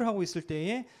우리가 힘들어하고 있을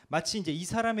때에 마치 이제 이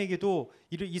사람에게도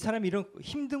이 사람이 이런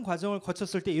힘든 과정을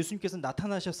거쳤을 때 예수님께서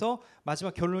나타나셔서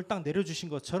마지막 결론을 딱 내려주신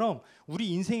것처럼 우리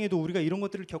인생에도 우리가 이런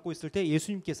것들을 겪고 있을 때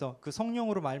예수님께서 그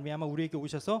성령으로 말미암아 우리에게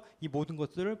오셔서 이 모든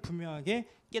것들을 분명하게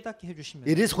깨닫게 해주십니다.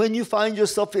 It is when you find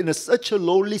yourself in such a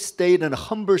lowly state and a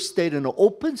humble state and an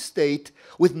open state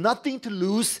with nothing to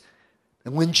lose,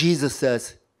 and when Jesus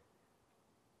says,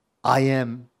 I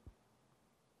am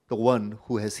the one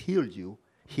who has healed you,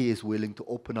 he is willing to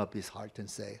open up his heart and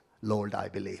say, Lord, I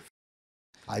believe.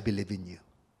 I believe in you.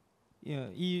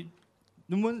 예, 이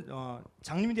눈먼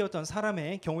장님이 되었던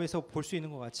사람의 경우에서 볼 수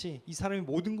있는 것 같이 이 사람이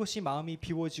모든 것이 마음이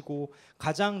비워지고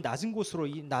가장 낮은 곳으로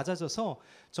낮아져서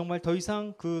정말 더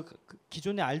이상 그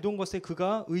기존에 알던 것에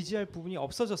그가 의지할 부분이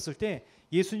없어졌을 때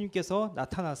예수님께서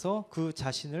나타나서 그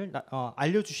자신을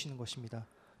알려주시는 것입니다.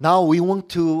 Now we want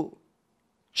to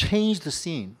change the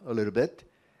scene a little bit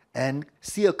and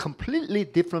see a completely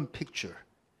different picture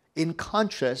in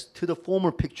contrast to the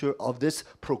former picture of this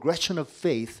progression of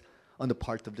faith on the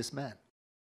part of this man.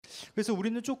 그래서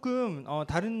우리는 조금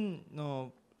다른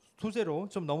소재로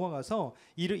좀 넘어가서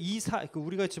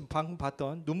우리가 지금 방금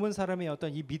봤던 눈먼 사람의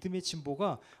어떤 이 믿음의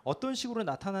진보가 어떤 식으로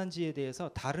나타난지에 대해서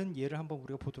다른 예를 한번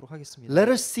우리가 보도록 하겠습니다.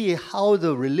 Let us see how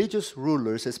the religious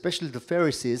rulers, especially the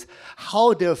Pharisees,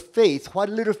 how their faith,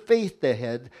 what little faith they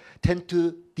had, tend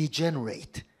to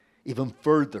degenerate even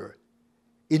further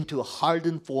into a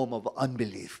hardened form of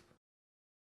unbelief.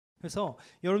 그래서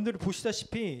여러분들이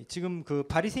보시다시피 지금 그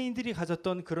바리새인들이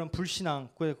가졌던 그런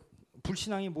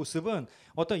불신앙의 모습은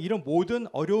어떤 이런 모든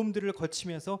어려움들을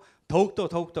거치면서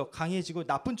더욱더 강해지고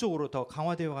나쁜 쪽으로 더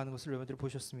강화되어 가는 것을 여러분들이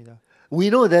보셨습니다.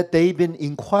 We know that they've been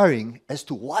inquiring as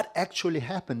to what actually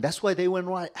happened. That's why they went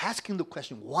around asking the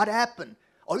question, what happened?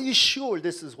 Are you sure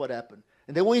this is what happened?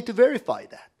 And they wanted to verify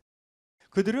that.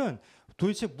 그들은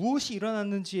도대체 무엇이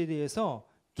일어났는지에 대해서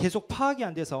계속 파악이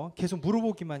안 돼서 계속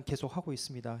물어보기만 계속 하고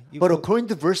있습니다. But according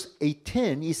to verse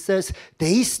 18, it says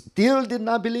they still did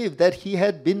not believe that he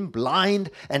had been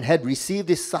blind and had received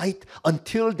his sight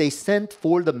until they sent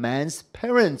for the man's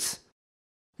parents.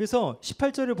 그래서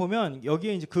 18절을 보면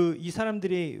여기에 이제 이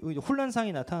사람들의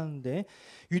혼란상이 나타나는데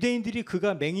유대인들이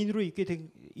그가 맹인으로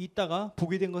있다가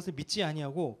보게 된 것을 믿지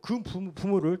아니하고 그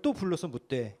부모를 또 불러서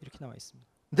묻되 이렇게 나와 있습니다.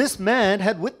 This man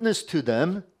had witnessed to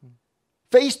them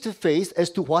face to face as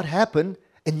to what happened,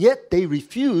 and yet they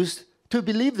refused to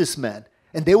believe this man.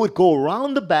 And they would go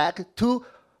around the back to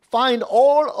find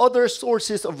all other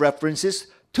sources of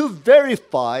references to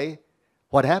verify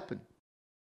what happened.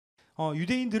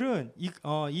 유대인들은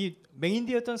이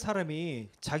맹인되었던 사람이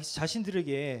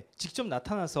자신들에게 직접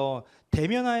나타나서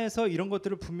대면하여서 이런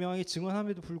것들을 분명하게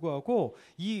증언함에도 불구하고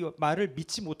이 말을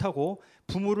믿지 못하고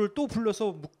부모를 또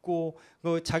불러서 묻고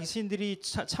자신들이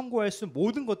참고할 수 있는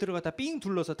모든 것들을 갖다 삥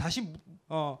둘러서 다시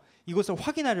이것을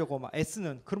확인하려고 막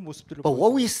애쓰는 그런 모습들을 But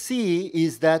what we see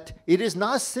is that it is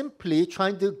not simply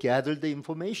trying to gather the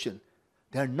information.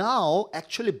 They are now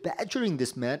actually badgering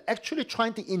this man, actually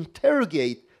trying to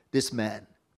interrogate this man.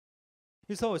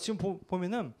 그래서 지금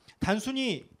보면은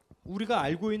단순히 우리가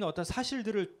알고 있는 어떤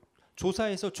사실들을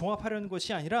조사해서 종합하려는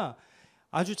것이 아니라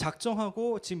아주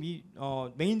작정하고 지금 이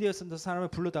맹인되었던 사람을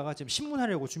불러다가 지금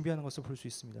신문하려고 준비하는 것을 볼 수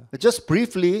있습니다. Just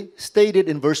briefly stated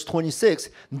in verse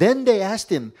 26, then they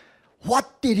asked him,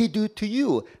 what did he do to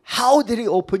you? How did he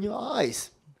open your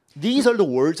eyes? These are the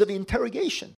words of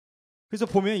interrogation. 그래서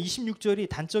보면 26절이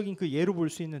단적인 그 예로 볼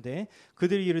수 있는데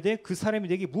그들이 이르되 그 사람이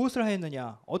내게 무엇을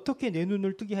하였느냐 어떻게 내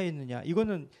눈을 뜨게 하였느냐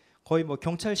이거는 거의 뭐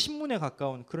경찰 신문에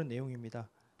가까운 그런 내용입니다.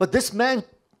 But this man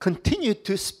continued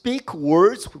to speak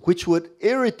words which would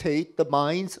irritate the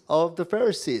minds of the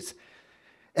Pharisees.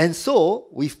 And so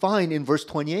we find in verse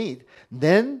 28,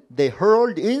 then they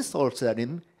hurled insults at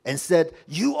him and said,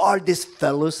 "You are this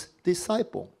fellow's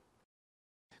disciple."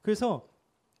 그래서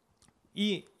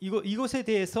이것에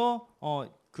대해서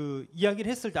그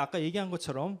이야기를 했을 때 아까 얘기한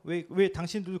것처럼 왜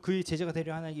당신들도 그의 제자가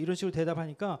되려 하나 이런 식으로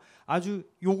대답하니까 아주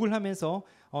욕을 하면서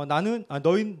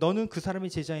너는 그 사람의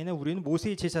제자이나 우리는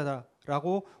모세의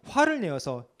제자다라고 화를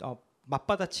내어서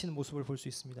맞받아치는 모습을 볼 수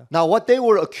있습니다. Now, what they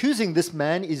were accusing this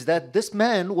man is that this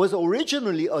man was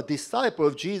originally a disciple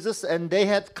of Jesus, and they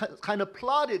had kind of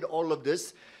plotted all of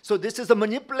this. So this is a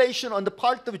manipulation on the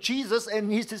part of Jesus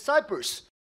and his disciples.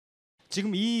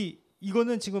 지금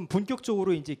이거는 지금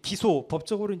본격적으로 이제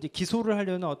법적으로 이제 기소를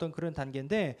하려는 어떤 그런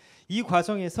단계인데 이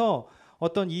과정에서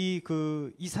어떤 이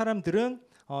사람들은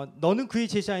너는 그의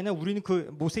제자이나 우리는 그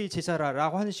모세의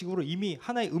제자라라고 하는 식으로 이미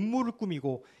하나의 음모를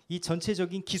꾸미고 이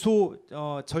전체적인 기소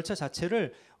절차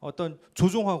자체를 어떤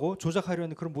조종하고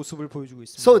조작하려는 그런 모습을 보여주고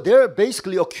있습니다. So they're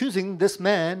basically accusing this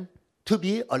man to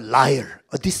be a liar,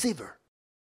 a deceiver.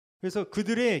 그래서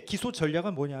그들의 기소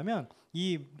전략은 뭐냐면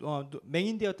이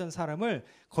맹인되었던 사람을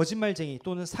거짓말쟁이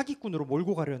또는 사기꾼으로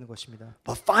몰고 가려는 것입니다.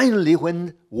 But finally,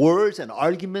 when words and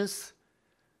arguments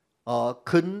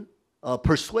couldn't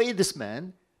persuade this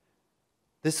man,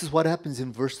 this is what happens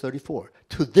in verse 34.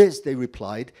 To this they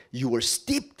replied, "You were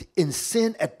steeped in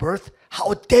sin at birth.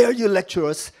 How dare you lecture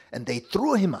us?" And they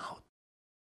threw him out.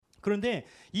 그런데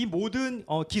이 모든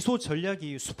기소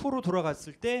전략이 수포로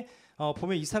돌아갔을 때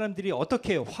보면 이 사람들이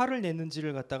어떻게 화를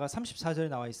냈는지를 갖다가 34절에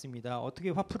나와 있습니다.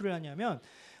 어떻게 화풀이를 하냐면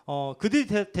그들이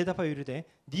대답하여 이르되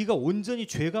네가 온전히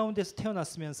죄 가운데서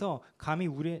태어났으면서 감히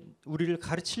우리를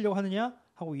가르치려고 하느냐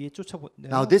하고 이에 쫓아보내요.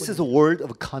 Now this is a word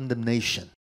of condemnation.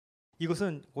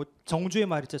 이것은 정죄의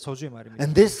말이자 저주의 말입니다.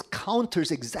 And this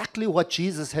counters exactly what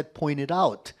Jesus had pointed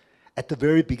out at the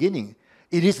very beginning.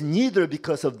 It is neither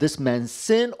because of this man's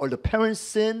sin or the parents'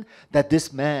 sin that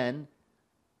this man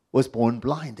was born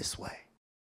blind this way.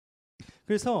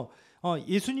 그래서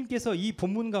예수님께서 이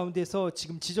본문 가운데서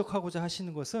지금 지적하고자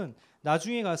하시는 것은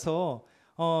나중에 가서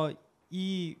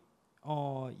이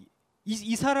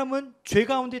사람은 죄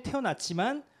가운데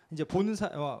태어났지만 이제 보는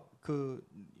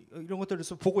이런 것들을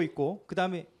보고 있고 그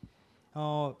다음에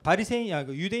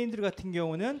유대인들 같은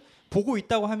경우는 보고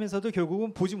있다고 하면서도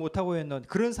결국은 보지 못하고 있는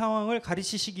그런 상황을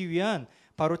가르치시기 위한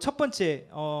바로 첫 번째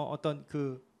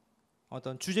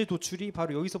어떤 주제 도출이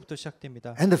바로 여기서부터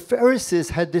시작됩니다. And the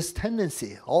Pharisees had this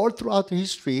tendency all throughout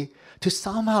history to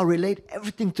somehow relate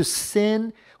everything to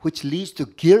sin, which leads to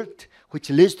guilt, which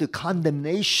leads to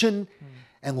condemnation,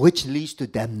 and which leads to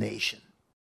damnation.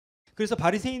 그래서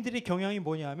바리새인들의 경향이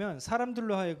뭐냐면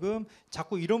사람들로 하여금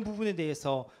자꾸 이런 부분에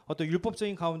대해서 어떤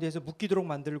율법적인 가운데에서 묶이도록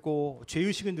만들고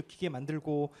죄의식을 느끼게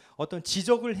만들고 어떤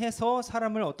지적을 해서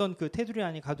사람을 어떤 그 테두리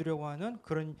안에 가두려고 하는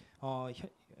그런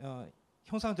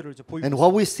형상들을 이제 보이고 And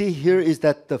what we see here is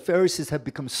that the Pharisees have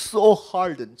become so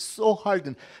hardened.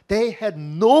 They had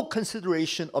no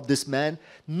consideration of this man,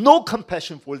 no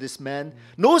compassion for this man,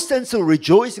 no sense of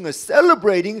rejoicing or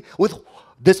celebrating with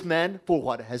this man for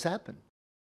what has happened.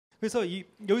 그래서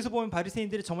여기서 보면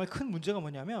바리새인들의 정말 큰 문제가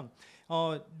뭐냐면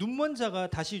눈먼 자가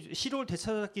다시 시력을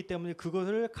되찾았기 때문에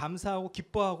그것을 감사하고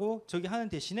기뻐하고 저기 하는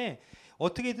대신에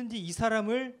어떻게든지 이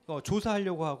사람을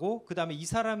조사하려고 하고 그 다음에 이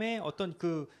사람의 어떤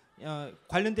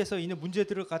관련돼서 있는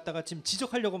문제들을 갖다가 지금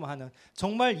지적하려고만 하는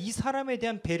정말 이 사람에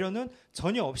대한 배려는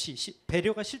전혀 없이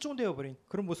배려가 실종되어 버린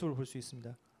그런 모습을 볼 수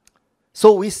있습니다.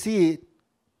 So we see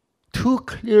two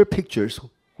clear pictures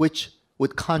which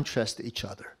would contrast each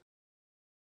other.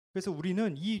 그래서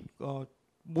우리는 이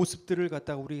모습들을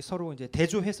갖다가 우리 서로 이제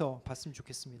대조해서 봤으면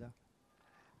좋겠습니다.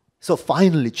 So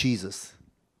finally Jesus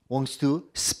wants to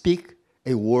speak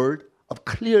a word of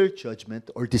clear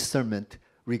judgment or discernment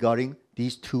regarding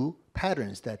these two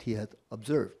patterns that he had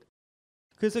observed.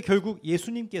 그래서 결국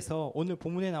예수님께서 오늘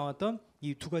본문에 나왔던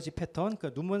이 두 가지 패턴,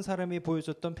 그러니까 눈먼 사람이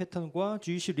보여줬던 패턴과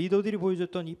주이시 리더들이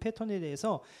보여줬던 이 패턴에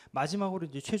대해서 마지막으로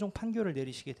이제 최종 판결을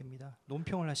내리시게 됩니다.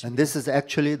 논평을 하십니다. And this is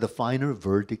actually the final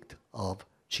verdict of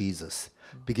Jesus,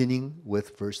 beginning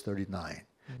with verse 39.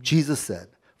 Jesus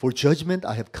said, "For judgment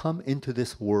I have come into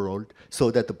this world so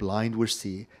that the blind will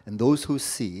see, and those who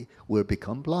see will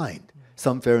become blind."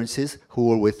 Some Pharisees who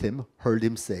were with him heard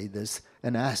him say this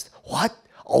and asked, "What?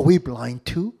 Are we blind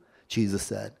too?" Jesus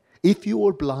said, "If you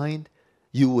were blind,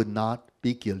 you would not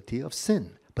be guilty of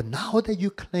sin. But now that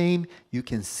you claim you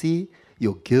can see,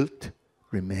 your guilt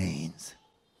remains."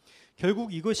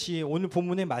 결국 이것이 오늘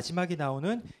본문의 마지막에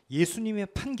나오는 예수님의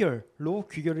판결로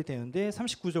귀결이 되는데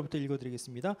 39절부터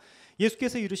읽어드리겠습니다.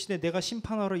 예수께서 이르시되 내가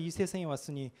심판하러 이 세상에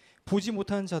왔으니 보지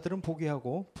못하는 자들은 보게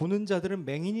하고 보는 자들은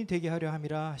맹인이 되게 하려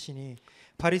함이라 하시니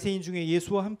바리새인 중에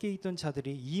예수와 함께 있던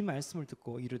자들이 이 말씀을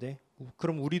듣고 이르되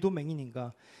그럼 우리도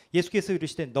맹인인가? 예수께서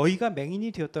이르시되 너희가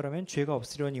맹인이 되었더라면 죄가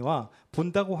없으려니와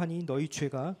본다고 하니 너희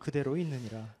죄가 그대로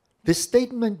있느니라. This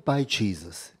statement by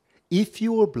Jesus, if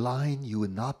you were blind, you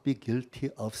would not be guilty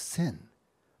of sin.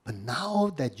 But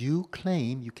now that you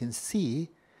claim you can see,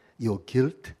 your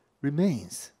guilt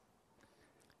remains.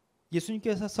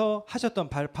 예수님께서 하셨던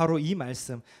바로 이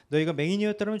말씀, 너희가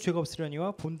맹인이었다면 죄가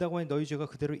없으려니와 본다고 하니 너희 죄가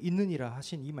그대로 있느니라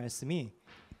하신 이 말씀이,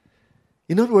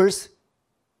 In other words,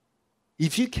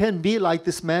 if you can be like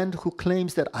this man who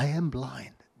claims that I am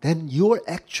blind, then you are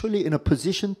actually in a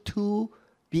position to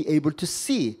be able to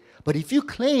see. But if you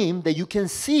claim that you can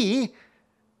see,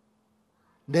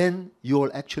 then you are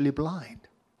actually blind.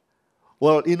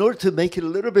 Well, in order to make it a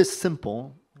little bit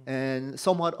simple and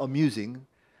somewhat amusing,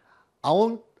 I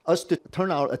want us to turn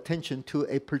our attention to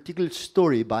a particular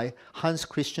story by Hans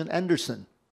Christian Andersen.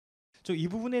 이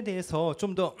부분에 대해서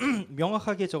좀 더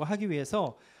명확하게 하기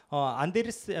위해서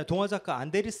동화 작가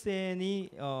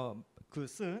안데르센이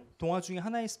쓴 동화 중에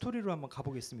하나의 스토리로 한번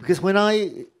가보겠습니다. Because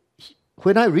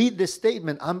when I read this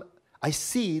statement, I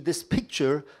see this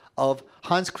picture of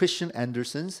Hans Christian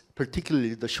Andersen's,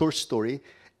 particularly the short story,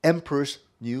 Emperor's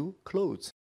New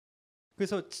Clothes.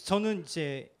 그래서 저는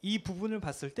이제 이 부분을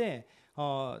봤을 때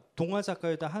동화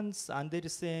작가였던 한스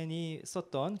안데르센이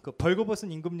썼던 그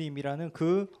벌거벗은 임금님이라는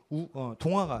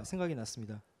동화가 생각이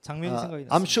났습니다. 장면이 생각이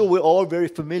났습니다. I'm sure we're all very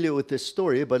familiar with this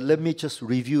story, but let me just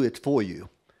review it for you.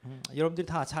 여러분들이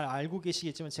다 잘 알고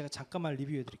계시겠지만 제가 잠깐만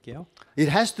리뷰해 드릴게요. It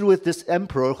has to do with this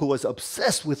emperor who was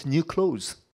obsessed with new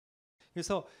clothes.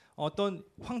 그래서 어떤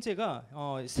황제가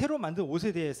새로 만든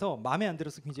옷에 대해서 마음에 안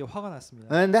들어서 굉장히 화가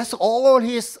났습니다. And that's all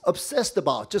he's obsessed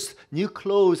about, just new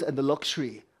clothes and the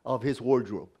luxury of his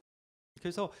wardrobe.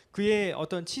 그래서 그의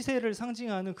어떤 치세를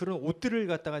상징하는 그런 옷들을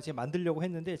갖다가 이제 만들려고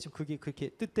했는데 지금 그게 그렇게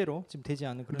뜻대로 지금 되지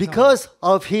않은 그런 Because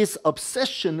of his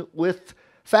obsession with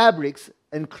fabrics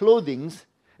and clothings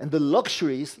and the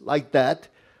luxuries like that,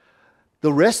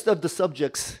 the rest of the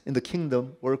subjects in the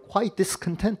kingdom were quite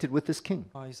discontented with this king.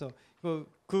 그래서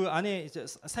그 안에 이제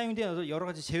사용된 여러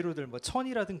가지 재료들, 뭐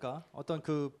천이라든가 어떤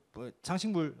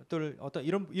장식물들, 어떤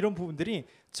이런 부분들이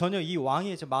전혀 이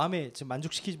왕의 마음에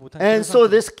만족시키지 못한. And so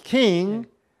this king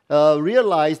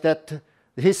realized that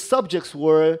his subjects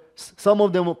were, some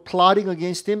of them were plotting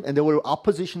against him, and there were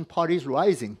opposition parties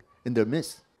rising in their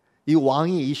midst. 이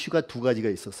왕의 이슈가 두 가지가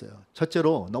있었어요.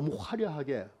 첫째로 너무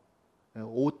화려하게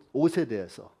옷에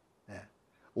대해서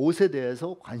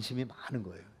관심이 많은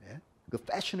거예요. 그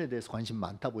패션에 대해서 관심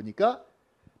많다 보니까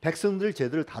백성들을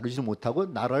제대로 다루지 못하고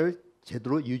나라를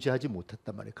제대로 유지하지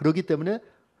못했단 말이에요. 그렇기 때문에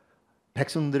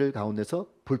백성들 가운데서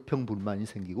불평불만이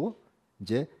생기고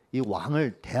이제 이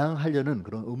왕을 대항하려는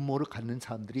그런 음모를 갖는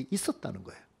사람들이 있었다는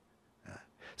거예요.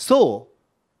 So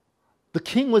the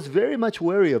king was very much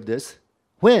wary of this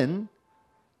when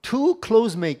two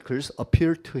clothes makers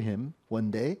appeared to him one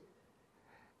day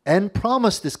and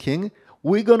promised this king,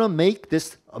 we're going to make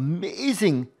this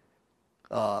amazing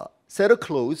set of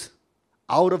clothes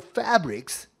out of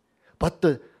fabrics, but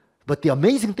the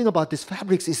amazing thing about this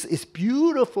fabrics is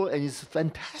beautiful and it's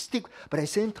fantastic, but at the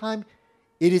same time,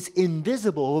 it is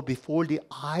invisible before the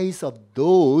eyes of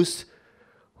those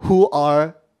who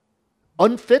are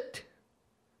unfit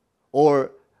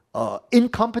or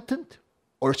incompetent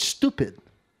or stupid.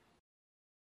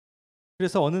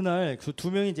 그래서 어느 날 그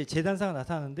두 명이 이제 제단사가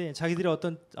나타나는데 자기들이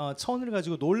어떤 천을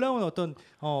가지고 놀라운 어떤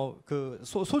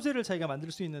소재를 자기가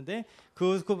만들 수 있는데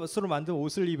그것으로 만든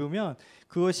옷을 입으면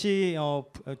그것이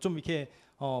좀 이렇게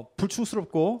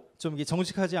불충스럽고 좀 이게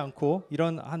정직하지 않고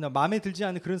이런 마음에 들지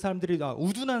않는 그런 사람들이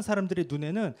우둔한 사람들의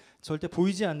눈에는 절대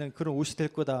보이지 않는 그런 옷이 될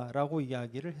거다라고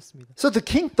이야기를 했습니다. So the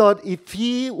king thought if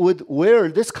he would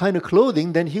wear this kind of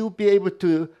clothing, then he would be able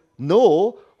to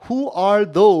know who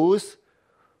are those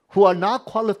who are not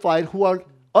qualified, who are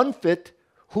unfit,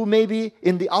 who may be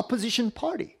in the opposition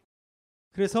party.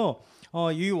 그래서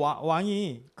이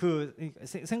왕이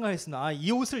생각했으나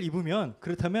이 옷을 입으면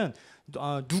그렇다면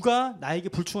누가 나에게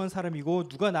불충한 사람이고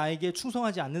누가 나에게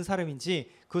충성하지 않는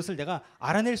사람인지 그것을 내가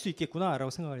알아낼 수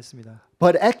있겠구나라고 생각을 했습니다.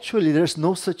 But actually there's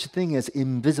no such thing as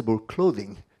invisible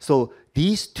clothing. So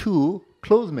these two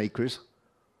clothes makers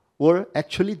were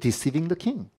actually deceiving the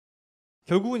king.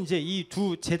 결국은 이제 이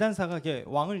두 제단사가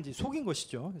왕을 이제 속인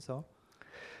것이죠. 그래서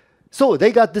So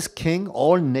they got this king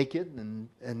all naked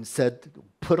and said,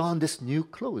 put on this new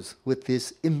clothes with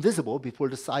this invisible before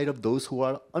the sight of those who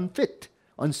are unfit.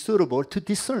 unsuitable to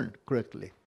discern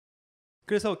correctly.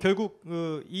 그래서 결국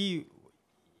이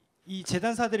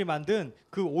제단사들이 만든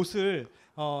그 옷을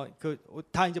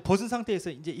다 이제 벗은 상태에서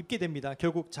이제 입게 됩니다.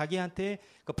 결국 자기한테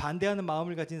그 반대하는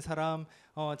마음을 가진 사람,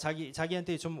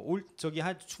 자기한테 좀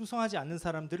충성하지 않는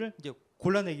사람들을 이제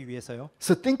골라내기 위해서요.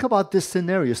 So think about this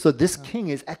scenario. So this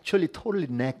king is actually totally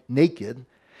naked,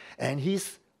 and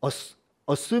he's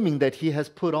assuming that he has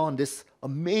put on this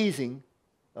amazing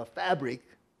fabric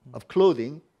of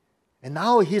clothing, and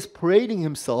now he's parading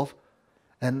himself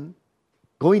and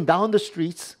going down the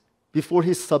streets before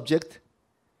his subject,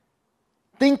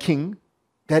 thinking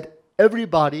that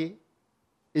everybody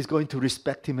is going to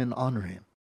respect him and honor him.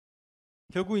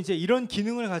 결국 이제 이런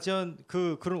기능을 가진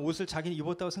그런 옷을 자기는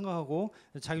입었다고 생각하고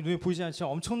자기 눈에 보이지 않지만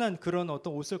엄청난 그런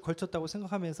어떤 옷을 걸쳤다고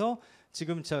생각하면서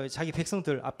지금 자기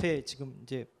백성들 앞에 지금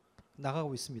이제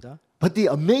나가고 있습니다. But the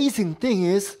amazing thing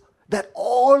is that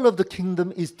all of the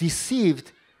kingdom is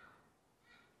deceived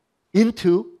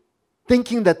into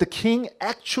thinking that the king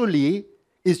actually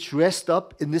is dressed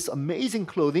up in this amazing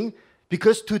clothing,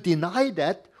 because to deny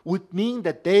that would mean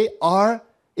that they are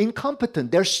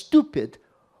incompetent, they're stupid,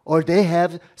 or they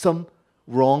have some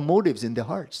wrong motives in their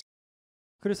hearts.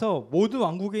 그래서 모든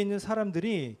왕국에 있는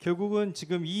사람들이 결국은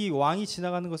지금 이 왕이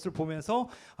지나가는 것을 보면서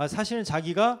사실은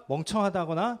자기가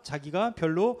멍청하다거나 자기가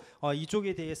별로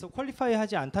이쪽에 대해서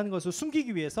퀄리파이하지 않다는 것을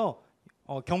숨기기 위해서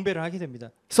경배를 하게 됩니다.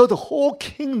 So the whole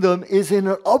kingdom is in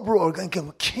an uproar.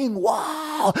 King,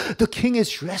 wow! The king is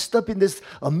dressed up in this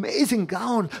amazing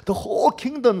gown. The whole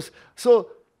kingdom's so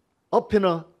up in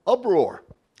an uproar.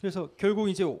 그래서 결국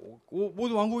이제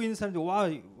모든 왕국에 있는 사람들이 와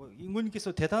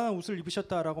임금님께서 대단한 옷을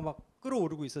입으셨다라고 막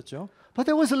끌어오르고 있었죠. But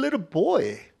there was a little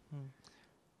boy.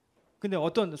 근데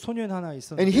어떤 소년 하나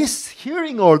있었는데 And he's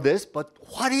hearing all this, but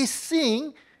what he's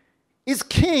seeing is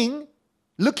king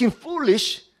looking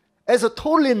foolish as a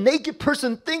totally naked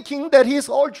person thinking that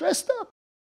he's all dressed up.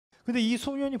 근데 이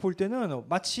소년이 볼 때는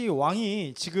마치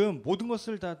왕이 지금 모든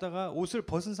것을 다다가 옷을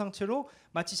벗은 상태로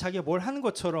마치 자기가 뭘 하는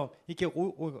것처럼 이렇게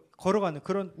걸어가는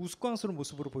그런 우스꽝스러운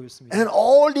모습으로 보였습니다. And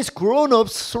all these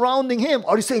grown-ups surrounding him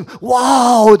are saying,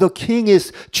 "Wow, the king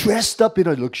is dressed up in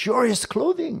a luxurious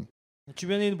clothing."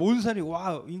 주변에 있는 모든 사람이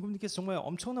와 임금님께서 정말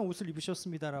엄청난 옷을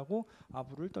입으셨습니다라고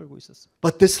아부를 떨고 있었어요.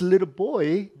 But this little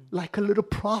boy, like a little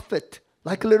prophet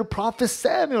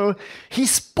Samuel, he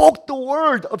spoke the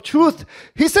word of truth.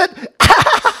 He said,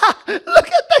 "Look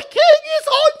at the king, he's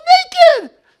all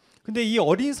naked." 근데 이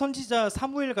어린 선지자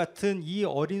사무엘 같은 이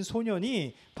어린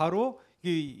소년이 바로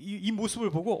이 모습을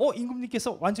보고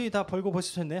임금님께서 완전히 다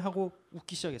벌거벗으셨네 하고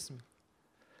웃기 시작했습니다.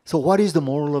 So what is the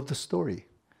moral of the story?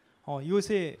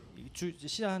 이것의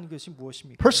시작하는 것이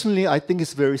무엇입니까? Personally, I think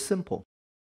it's very simple.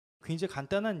 굉장히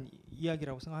간단한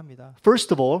이야기라고 생각합니다.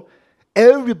 First of all,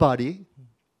 everybody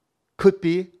could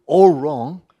be all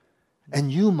wrong,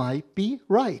 and you might be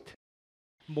right.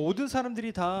 모든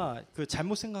사람들이 다 그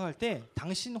잘못 생각할 때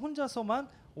당신 혼자서만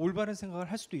올바른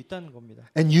생각을 할 수도 있다는 겁니다.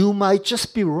 And you might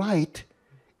just be right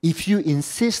if you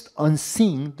insist on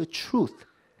seeing the truth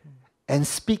and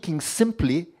speaking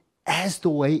simply as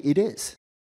the way it is.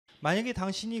 만약에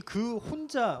당신이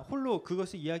홀로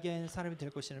그것을 이야기하는 사람이 될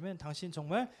것이라면 당신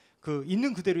정말 그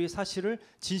있는 그대로의 사실을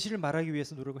진실을 말하기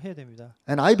위해서 노력을 해야 됩니다.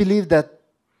 And I believe that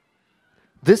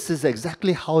this is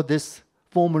exactly how this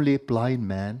formerly blind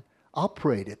man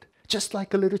operated, just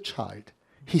like a little child.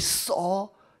 He saw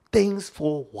things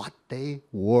for what they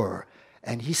were,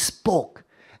 and he spoke,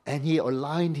 and he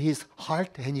aligned his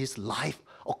heart and his life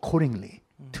accordingly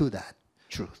to that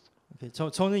truth.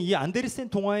 저는 이 안데르센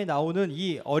동화에 나오는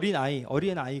이 어린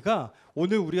아이가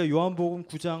오늘 우리가 요한복음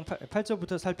 9장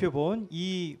 8절부터 살펴본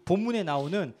이 본문에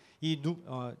나오는 이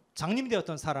장님이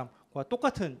되었던 사람과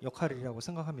똑같은 역할이라고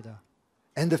생각합니다.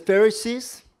 And the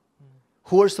Pharisees,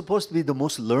 who were supposed to be the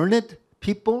most learned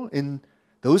people in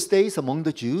those days among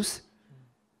the Jews,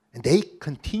 and they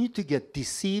continued to get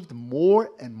deceived more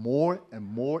and more and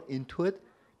more into it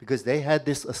because they had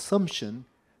this assumption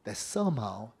that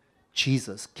somehow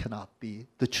Jesus cannot be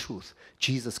the truth.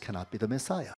 Jesus cannot be the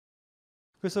Messiah.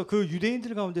 그래서 그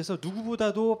유대인들 가운데서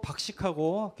누구보다도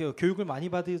박식하고 교육을 많이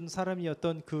받은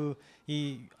사람이었던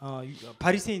이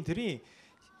바리새인들이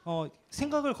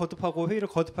생각을 거듭하고 회의를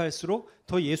거듭할수록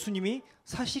더 예수님이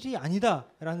사실이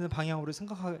아니다라는 방향으로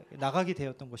나가게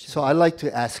되었던 것입니다. So I'd like to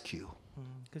ask you,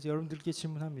 그래서 여러분들께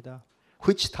질문합니다.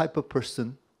 which type of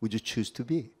person would you choose to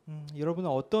be? 여러분은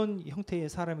어떤 형태의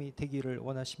사람이 되기를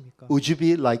원하십니까? Would you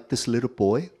be like this little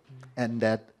boy and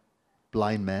that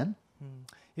blind man?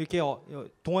 이렇게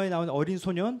동화에 나온 어린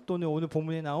소년 또는 오늘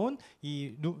본문에 나온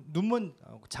이 눈먼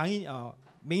장인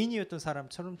메인이었던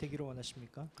사람처럼 되기를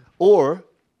원하십니까? Or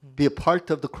be a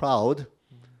part of the crowd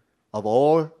of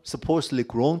all supposedly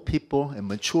grown people and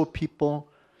mature people,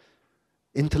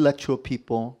 intellectual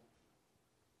people,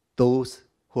 those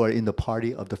who are in the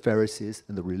party of the Pharisees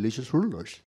and the religious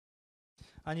rulers.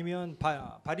 아니면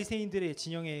바리새인들의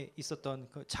진영에 있었던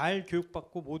그 잘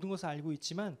교육받고 모든 것을 알고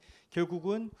있지만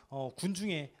결국은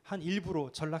군중의 한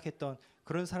일부로 전락했던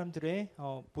그런 사람들의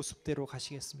모습대로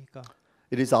가시겠습니까?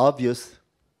 It is obvious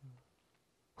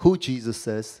who Jesus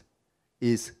says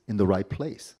is in the right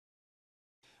place.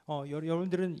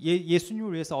 여러분들은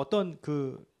예수님을 위해서 어떤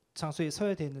그 장소에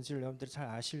서야 되는지를 여러분들이 잘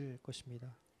아실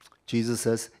것입니다. Jesus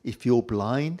says, if you're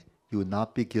blind, you will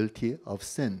not be guilty of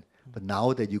sin. But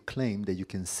now that you claim that you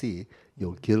can see,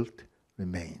 your guilt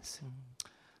remains.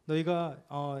 너희가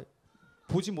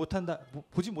보지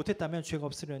못했다면 죄가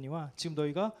없으려니와 지금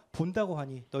너희가 본다고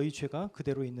하니 너희 죄가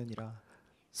그대로 있느니라.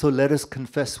 So let us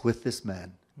confess with this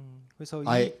man. 그래서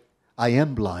I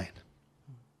am blind.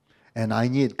 And I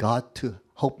need God to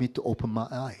help me to open my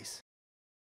eyes.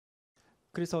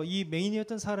 그래서 이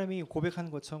맹인이었던 사람이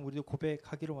고백하는 것처럼 우리도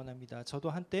고백하기를 원합니다. 저도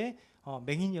한때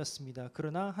맹인이었습니다.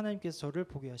 그러나 하나님께서 저를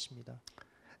보게 하십니다.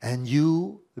 And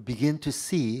you begin to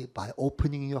see by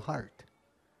opening your heart,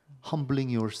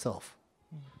 humbling yourself.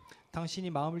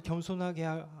 당신이 마음을 겸손하게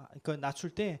그러니까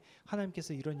낮출 때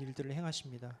하나님께서 이런 일들을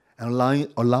행하십니다. And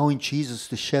allowing Jesus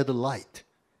to shed the light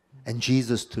and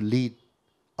Jesus to lead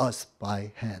us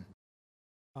by hand.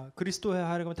 그리스도의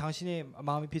하려면 당신의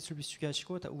마음의 빛을 비추게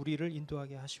하시고 우리를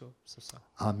인도하게 하시옵소서.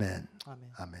 Amen. 아멘.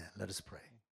 Amen. Let us pray.